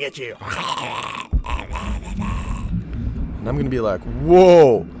 we're gonna get you. And I'm gonna be like,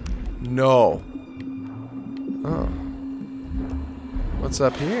 whoa. No. Oh. What's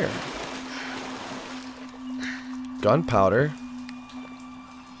up here? Gunpowder.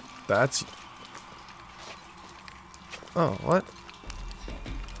 That's... Oh, what?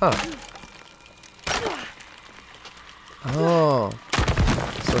 Huh. Oh.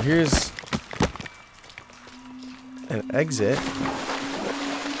 So here's an exit.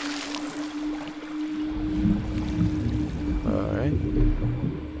 Alright.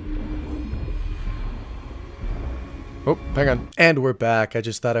 Oh, hang on. And we're back. I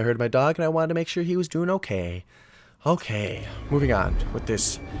just thought I heard my dog and I wanted to make sure he was doing okay. Okay, moving on with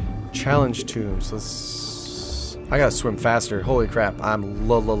this challenge tomb. So let's... I gotta swim faster. Holy crap, I'm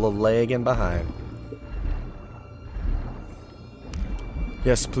lagging behind.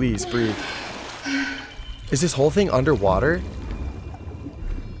 Yes, please, breathe. Is this whole thing underwater?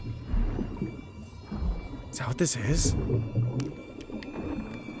 Is that what this is?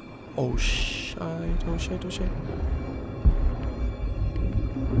 Oh shit, oh shit, oh shit.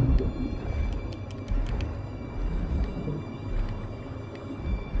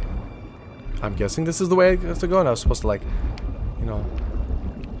 I'm guessing this is the way it has to go, and I was supposed to, like, you know,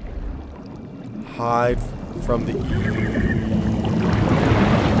 hide from the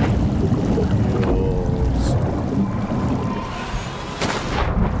wolves.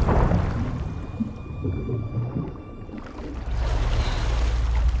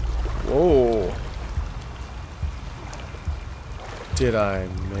 Whoa. Did I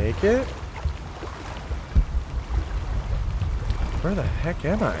make it? Where the heck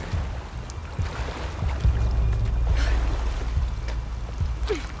am I?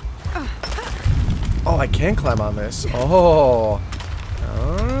 Oh, I can climb on this. Oh.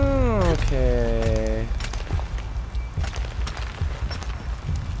 Okay.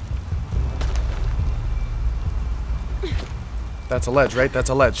 That's a ledge, right?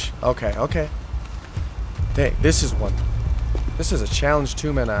 That's a ledge. Okay, okay. Dang, this is one. This is a challenge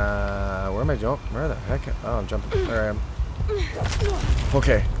tomb, and where am I jumping? Where the heck? Oh, I'm jumping. There I am.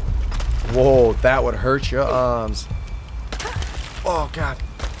 Okay. Whoa, that would hurt your arms. Oh god.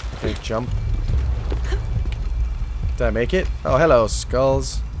 Okay, jump. Did I make it? Oh, hello,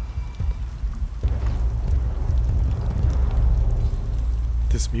 skulls.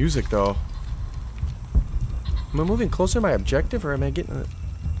 This music, though. Am I moving closer to my objective, or am I getting it?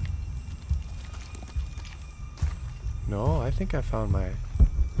 No, I think I found my...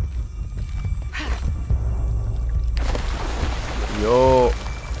 Yo.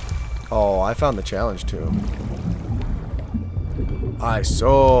 Oh, I found the challenge tomb. I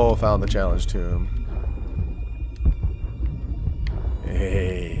so found the challenge tomb.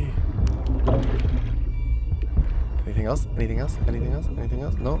 Hey. Anything else? Anything else? Anything else? Anything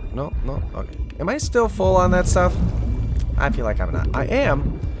else? No, no, no. Okay. Am I still full on that stuff? I feel like I'm not. I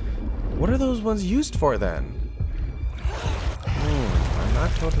am. What are those ones used for then? I'm not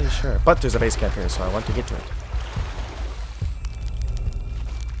totally sure. But there's a base camp here, so I want to get to it.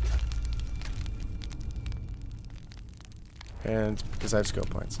 And because I have skill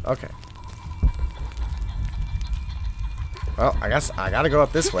points. Okay. Well, I guess I gotta go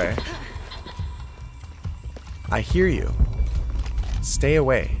up this way. I hear you. Stay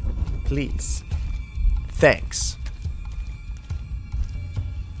away. Please. Thanks.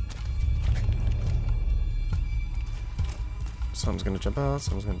 Someone's gonna jump out,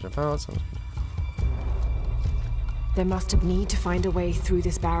 someone's gonna jump out, someone's gonna... There must have need to find a way through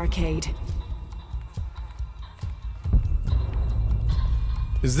this barricade.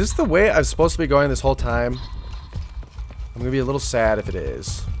 Is this the way I'm supposed to be going this whole time? I'm gonna be a little sad if it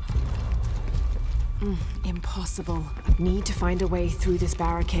is. Impossible. I'd need to find a way through this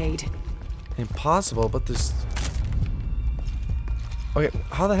barricade. Impossible, but this... Okay,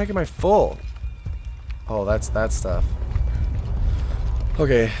 how the heck am I full? Oh, that's that stuff.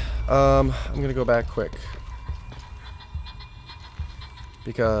 Okay, I'm gonna go back quick.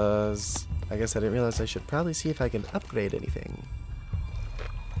 Because I guess I didn't realize I should probably see if I can upgrade anything.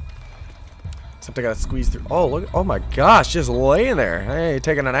 Except I gotta squeeze through. Oh, look. Oh my gosh, just laying there. Hey,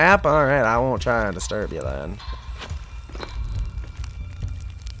 taking a nap? Alright, I won't try and disturb you then.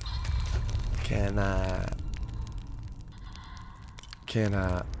 Can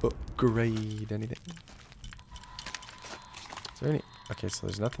I upgrade anything? Is there any? Okay, so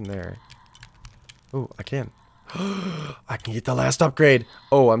there's nothing there. Oh, I can. I can get the last upgrade.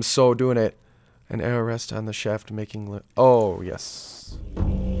 Oh, I'm so doing it. An arrow rests on the shaft making... Oh, yes.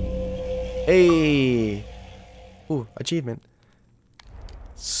 Hey! Ooh, achievement.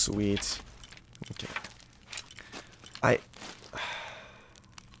 Sweet. Okay.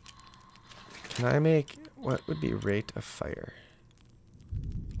 Can I make... What would be rate of fire?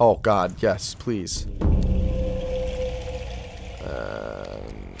 Oh, God, yes, please.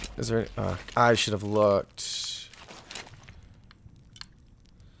 Is there... I should have looked.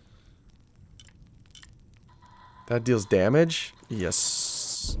 That deals damage?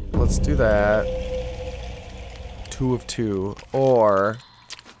 Yes. Let's do that. 2 of 2. Or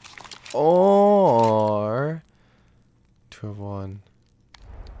 2 of 1.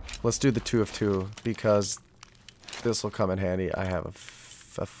 Let's do the 2 of 2 because this will come in handy. I have a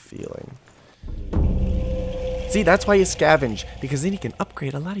feeling. See, that's why you scavenge, because then you can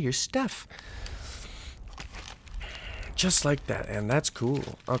upgrade a lot of your stuff. Just like that, and that's cool.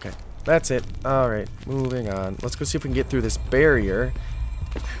 Okay, that's it. Alright, moving on. Let's go see if we can get through this barrier.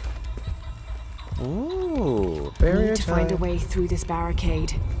 Ooh, barrier Need to find a way through this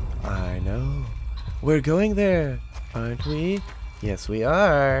barricade. I know. We're going there, aren't we? Yes, we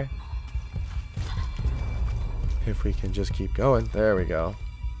are. If we can just keep going. There we go.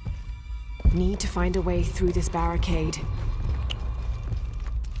 Need to find a way through this barricade.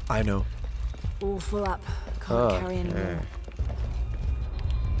 I know. All full up. Can't carry anymore.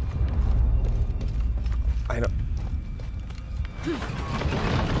 I know.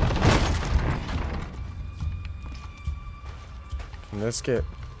 Let's get...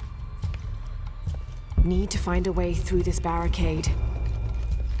 Need to find a way through this barricade.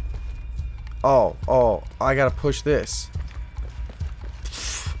 Oh, I gotta push this.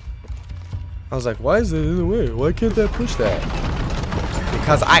 I was like, why is it in the way? Why can't that push that?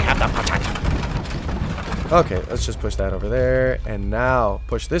 Because I have to push it. Okay, let's just push that over there. And now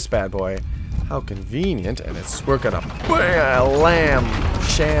push this bad boy. How convenient. And we're gonna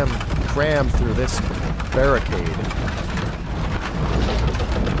cram through this barricade.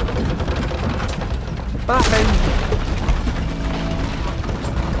 Bye.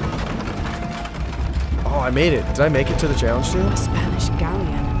 Oh, I made it. Did I make it to the challenge too? A Spanish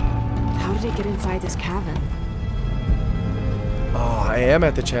galleon. How did it get inside this cavern? Oh, I am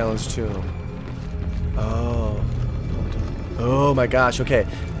at the challenge too. Oh my gosh. Okay,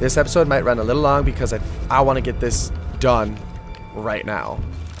 this episode might run a little long because I want to get this done right now.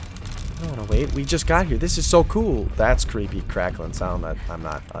 I don't want to wait. We just got here. This is so cool. That's creepy crackling sound that I'm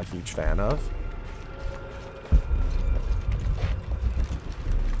not a huge fan of.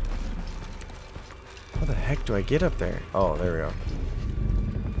 How the heck do I get up there? Oh, there we go.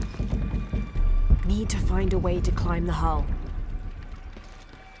 Need to find a way to climb the hull.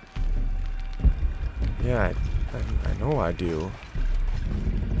 Yeah, I know I do.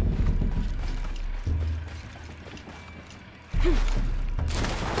 Can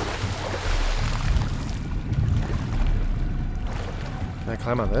I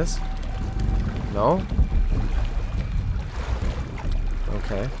climb on this? No?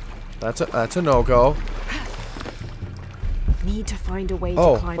 Okay. That's a no-go. Need to find a way to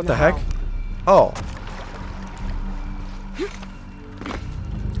Oh, climb what the the heck? hull. Oh.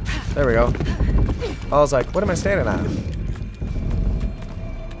 There we go. I was like, what am I standing on?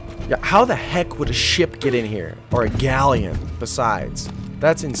 Yeah, how the heck would a ship get in here? Or a galleon, besides?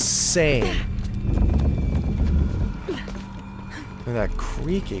 That's insane. And that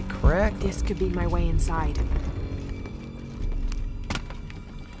creaky crack. This could be my way inside.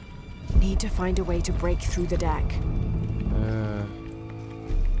 Need to find a way to break through the deck.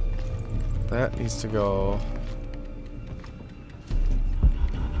 That needs to go.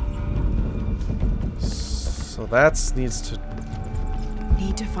 So that needs to...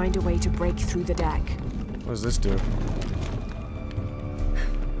 Need to find a way to break through the deck. What does this do?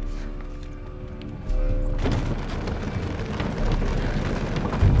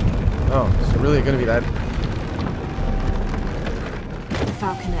 Oh, is it really going to be that? The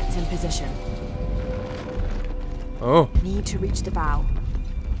falconet's in position. Oh. Need to reach the bow.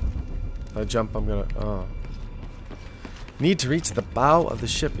 If I jump, I'm going to... Oh. Need to reach the bow of the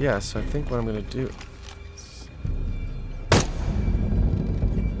ship. Yeah, so I think what I'm going to do...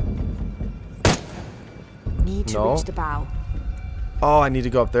 Need to reach the bow. Oh, I need to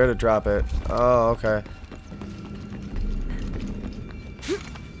go up there to drop it. Oh, okay.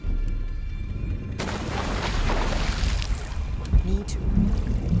 Need to.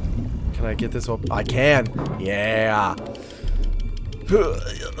 Can I get this open? I can. Yeah.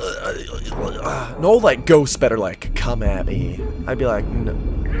 No, like, ghosts better, like, come at me. I'd be like, no.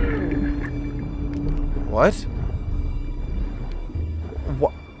 What?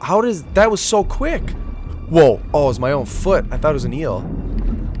 What? How does... That was so quick. Whoa. Oh, it was my own foot. I thought it was an eel.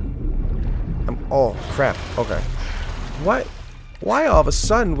 Oh, crap. Okay. What? Why all of a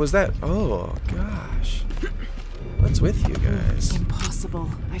sudden was that... Oh, gosh. What's with you guys? Impossible.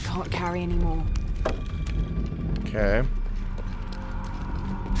 I can't carry anymore. Okay.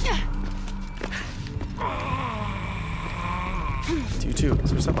 You too.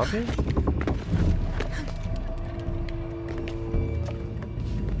 Is there something up here?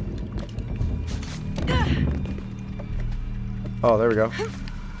 Oh, there we go.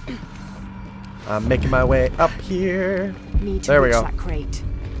 I'm making my way up here. Need to There we reach go. that crate.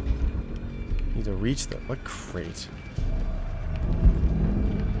 Need to reach the... What crate?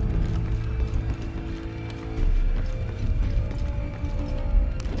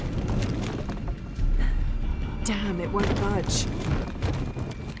 Damn, it won't budge.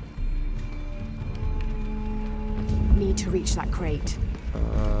 Need to reach that crate.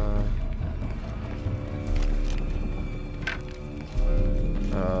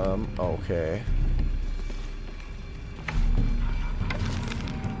 Okay.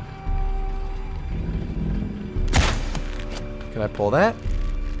 Can I pull that?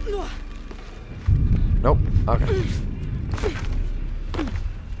 Nope. Okay.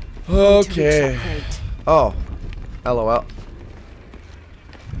 Okay. Oh. LOL.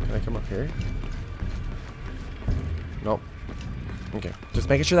 Can I come up here? Nope. Okay. Just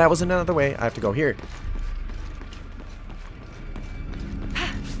making sure that wasn't another way. I have to go here.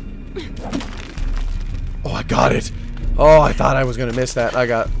 Oh, I got it. Oh, I thought I was gonna miss that. I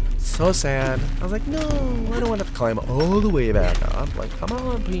got so sad. I was like, no, I don't want to climb all the way back up. Like, come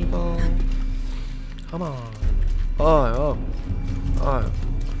on, people. Come on. Oh, oh. Oh.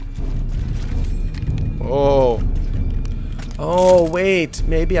 Oh. Oh, wait.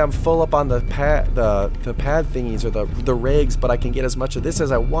 Maybe I'm full up on the pad thingies or the rigs, but I can get as much of this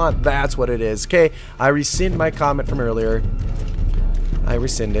as I want. That's what it is. Okay, I rescind my comment from earlier. I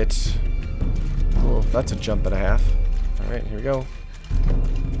rescind it. Oh, that's a jump and a half. Alright, here we go.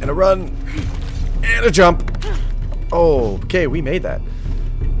 And a run. And a jump. Oh, okay, we made that.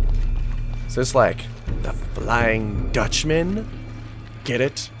 Is this like the Flying Dutchman? Get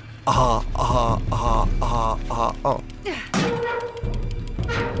it? Oh.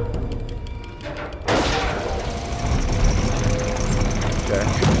 Okay.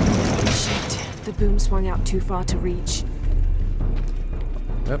 Shit, the boom swung out too far to reach.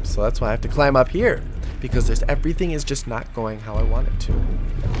 Yep, so that's why I have to climb up here. Because everything is just not going how I want it to.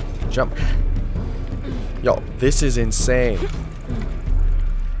 Jump. Yo, this is insane.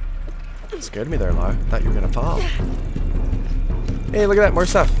 It scared me there, Lara. Thought you were gonna fall. Hey, look at that, more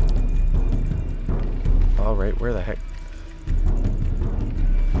stuff. Alright, where the heck?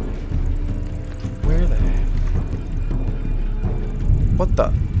 Where the heck? What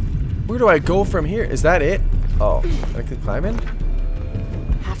the? Where do I go from here? Is that it? Oh, I can climb in?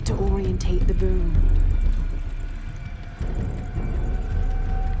 Have to orientate the boom.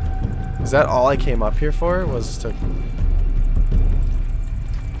 Is that all I came up here for? Was to...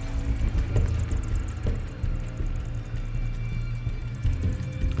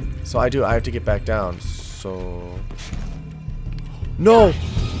 So I have to get back down. So... No!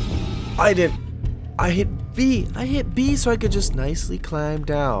 I didn't... I hit B. I hit B so I could just nicely climb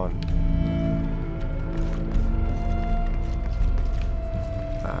down.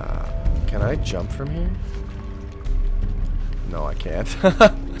 Can I jump from here? No, I can't.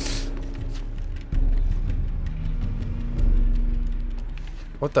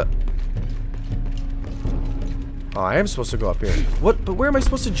 What the? Oh, I am supposed to go up here. What? But where am I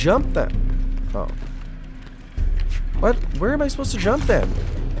supposed to jump then? Oh. What? Where am I supposed to jump then?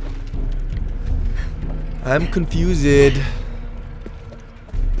 I'm confused.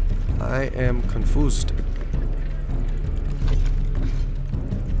 I am confused.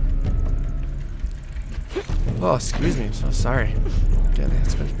 Oh, excuse me. I'm so sorry. Again,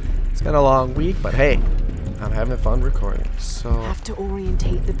 it's been a long week, but hey, I'm having fun recording. So have to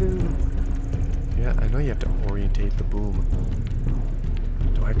orientate the boom. Yeah, I know you have to orientate the boom.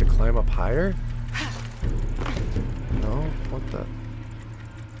 Do I have to climb up higher? No? What the?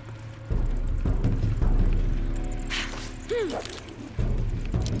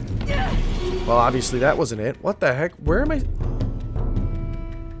 Well, obviously that wasn't it. What the heck? Where am I?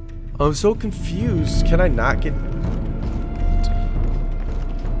 I'm so confused. Can I not get...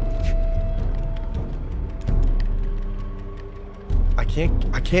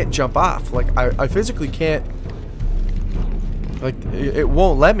 I can't jump off. Like, I physically can't... Like, it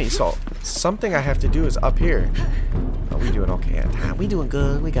won't let me, so something I have to do is up here. Oh, we doing okay at time. We doing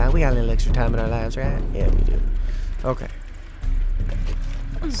good. We got a little extra time in our lives, right? Yeah, we do. Okay.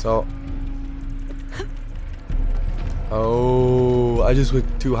 So... Oh, I just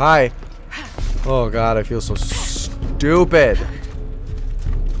went too high. Oh god, I feel so stupid.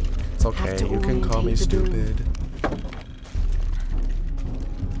 It's okay, you can call me stupid.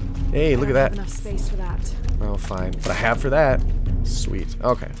 Hey, look at that. Enough space for that. Oh, fine. But I have for that. Sweet.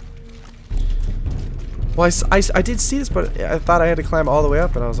 Okay. Well, I did see this, but I thought I had to climb all the way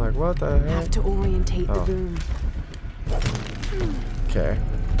up, and I was like, what the heck? Have to orientate the boom. Okay.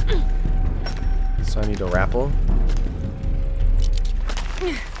 So I need to rappel.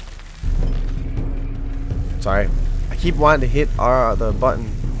 Sorry. I keep wanting to hit the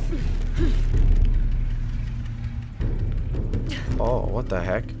button. Oh, what the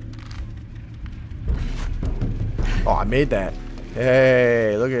heck? Oh, I made that.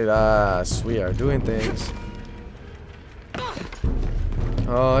 Hey, look at us. We are doing things.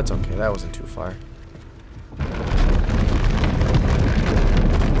 Oh, it's okay. That wasn't too far.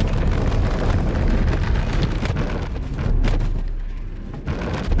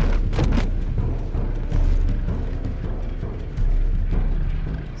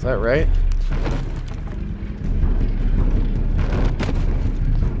 Is that right?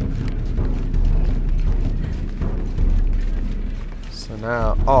 So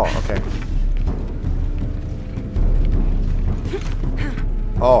now, oh, okay.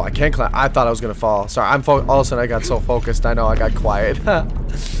 Oh, I can't climb. I thought I was gonna fall. Sorry, all of a sudden I got so focused. I know I got quiet.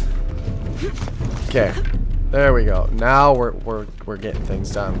 Okay, there we go. Now we're getting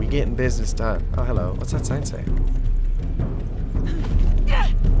things done. We getting business done. Oh, hello. What's that sign say?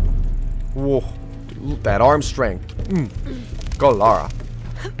 Whoa, that arm strength. Go, Lara.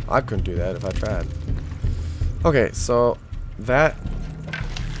 I couldn't do that if I tried. Okay, so that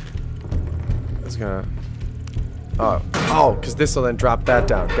is gonna. Oh, because this will then drop that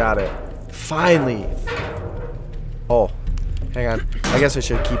down. Got it. Finally. Oh, hang on. I guess I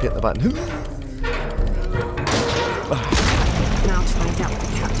should keep hitting the button. Now to find out what the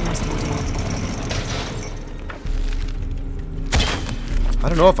captain has been doing. I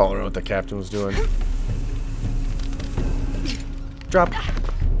don't know if I want to know what the captain was doing. Drop.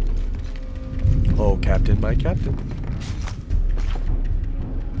 Oh, Captain, my captain.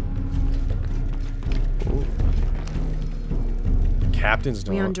 Ooh. Captains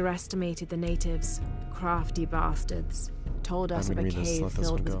don't. We underestimated the natives. Crafty bastards. Told us of a cave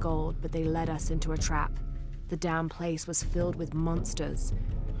filled with gold, but they led us into a trap. The damn place was filled with monsters.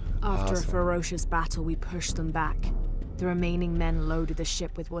 After a ferocious battle, we pushed them back. The remaining men loaded the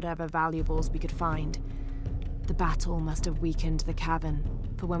ship with whatever valuables we could find. The battle must have weakened the cavern,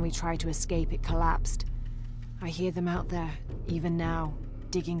 for when we tried to escape, it collapsed. I hear them out there, even now,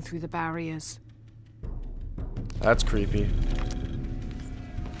 digging through the barriers. That's creepy.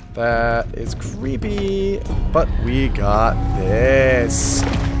 That is creepy. But we got this.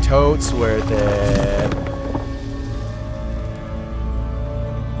 Totes worth it.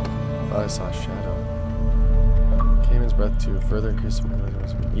 Oh, I saw a shadow. Cayman's breath to further increase the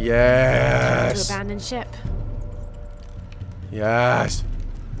yes! To abandon ship. Yes!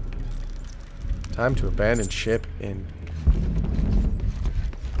 Time to abandon ship indeed.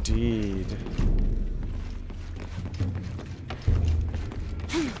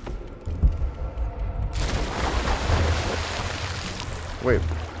 Wait.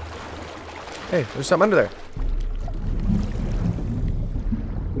 Hey, there's something under there.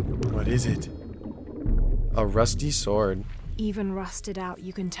 What is it? A rusty sword. Even rusted out,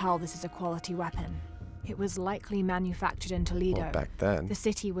 you can tell this is a quality weapon. It was likely manufactured in Toledo. Well, back then. The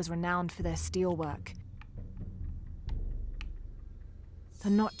city was renowned for their steelwork.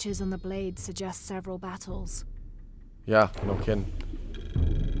 The notches on the blade suggest several battles. Yeah, no kidding.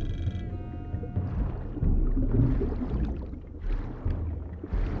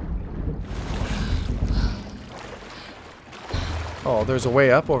 Oh, there's a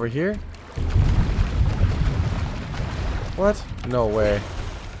way up over here? What? No way.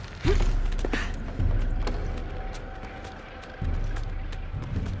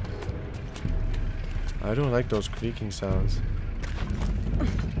 I don't like those creaking sounds.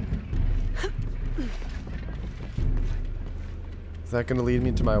 Is that gonna lead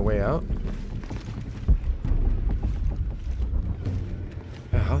me to my way out?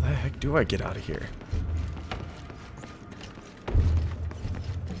 How the heck do I get out of here?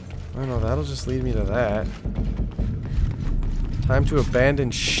 I don't know, that'll just lead me to that. Time to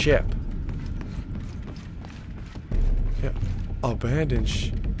abandon ship. Yeah, abandon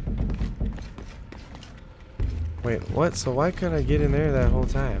Wait, what? So why couldn't I get in there that whole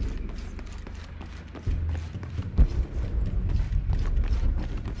time?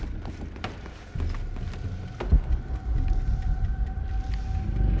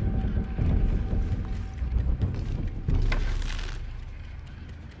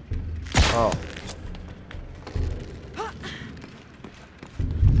 Oh.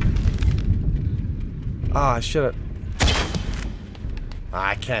 Ah, I should've.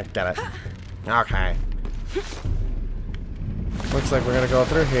 I can't get it. Okay. Looks like we're gonna go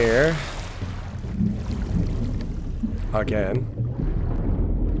through here. Again.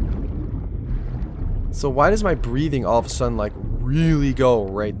 So why does my breathing all of a sudden like really go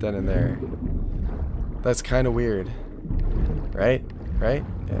right then and there? That's kind of weird. Right? Right?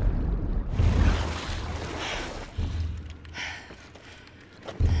 Yeah.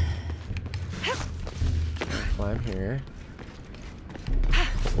 Climb here.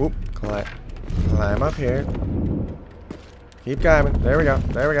 Oop, climb up here. Keep climbing. There we go.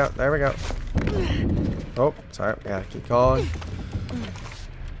 There we go. There we go. Oh, sorry. Yeah, keep going.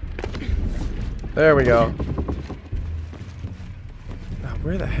 There we go. Now,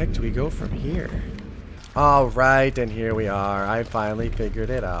 where the heck do we go from here? Alright, and here we are. I finally figured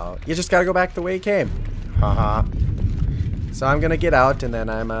it out. You just gotta go back the way you came. Haha. So I'm gonna get out, and then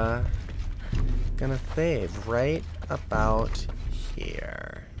I'm gonna save right about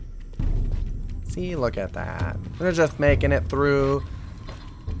here. See, look at that. We're just making it through.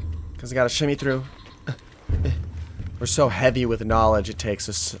 Because I gotta shimmy through. We're so heavy with knowledge, it takes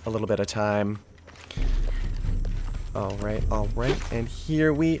us a little bit of time. Alright, and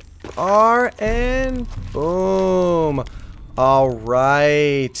here we are, and boom!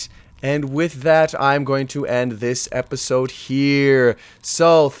 Alright, and with that, I'm going to end this episode here.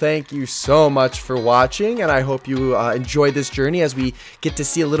 So, thank you so much for watching, and I hope you enjoyed this journey as we get to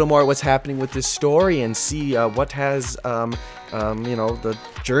see a little more what's happening with this story and see what has, you know, the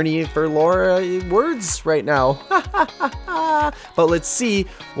journey for Laura words right now. But let's see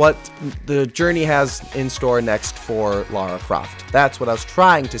what the journey has in store next for Lara Croft. That's what I was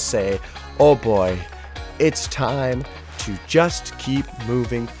trying to say. Oh boy, it's time to just keep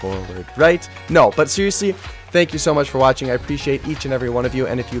moving forward, right? No, but seriously, thank you so much for watching. I appreciate each and every one of you,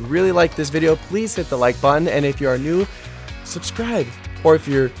 and if you really like this video, please hit the like button, and if you are new, subscribe. Or if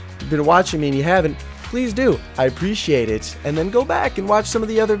you've been watching me and you haven't, please do. I appreciate it. And then go back and watch some of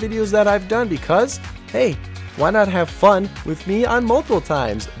the other videos that I've done, because, hey, why not have fun with me on multiple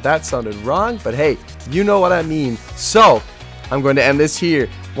times? That sounded wrong, but hey, you know what I mean. So, I'm going to end this here.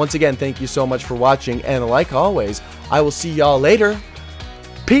 Once again, thank you so much for watching, and like always, I will see y'all later.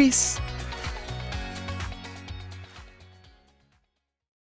 Peace!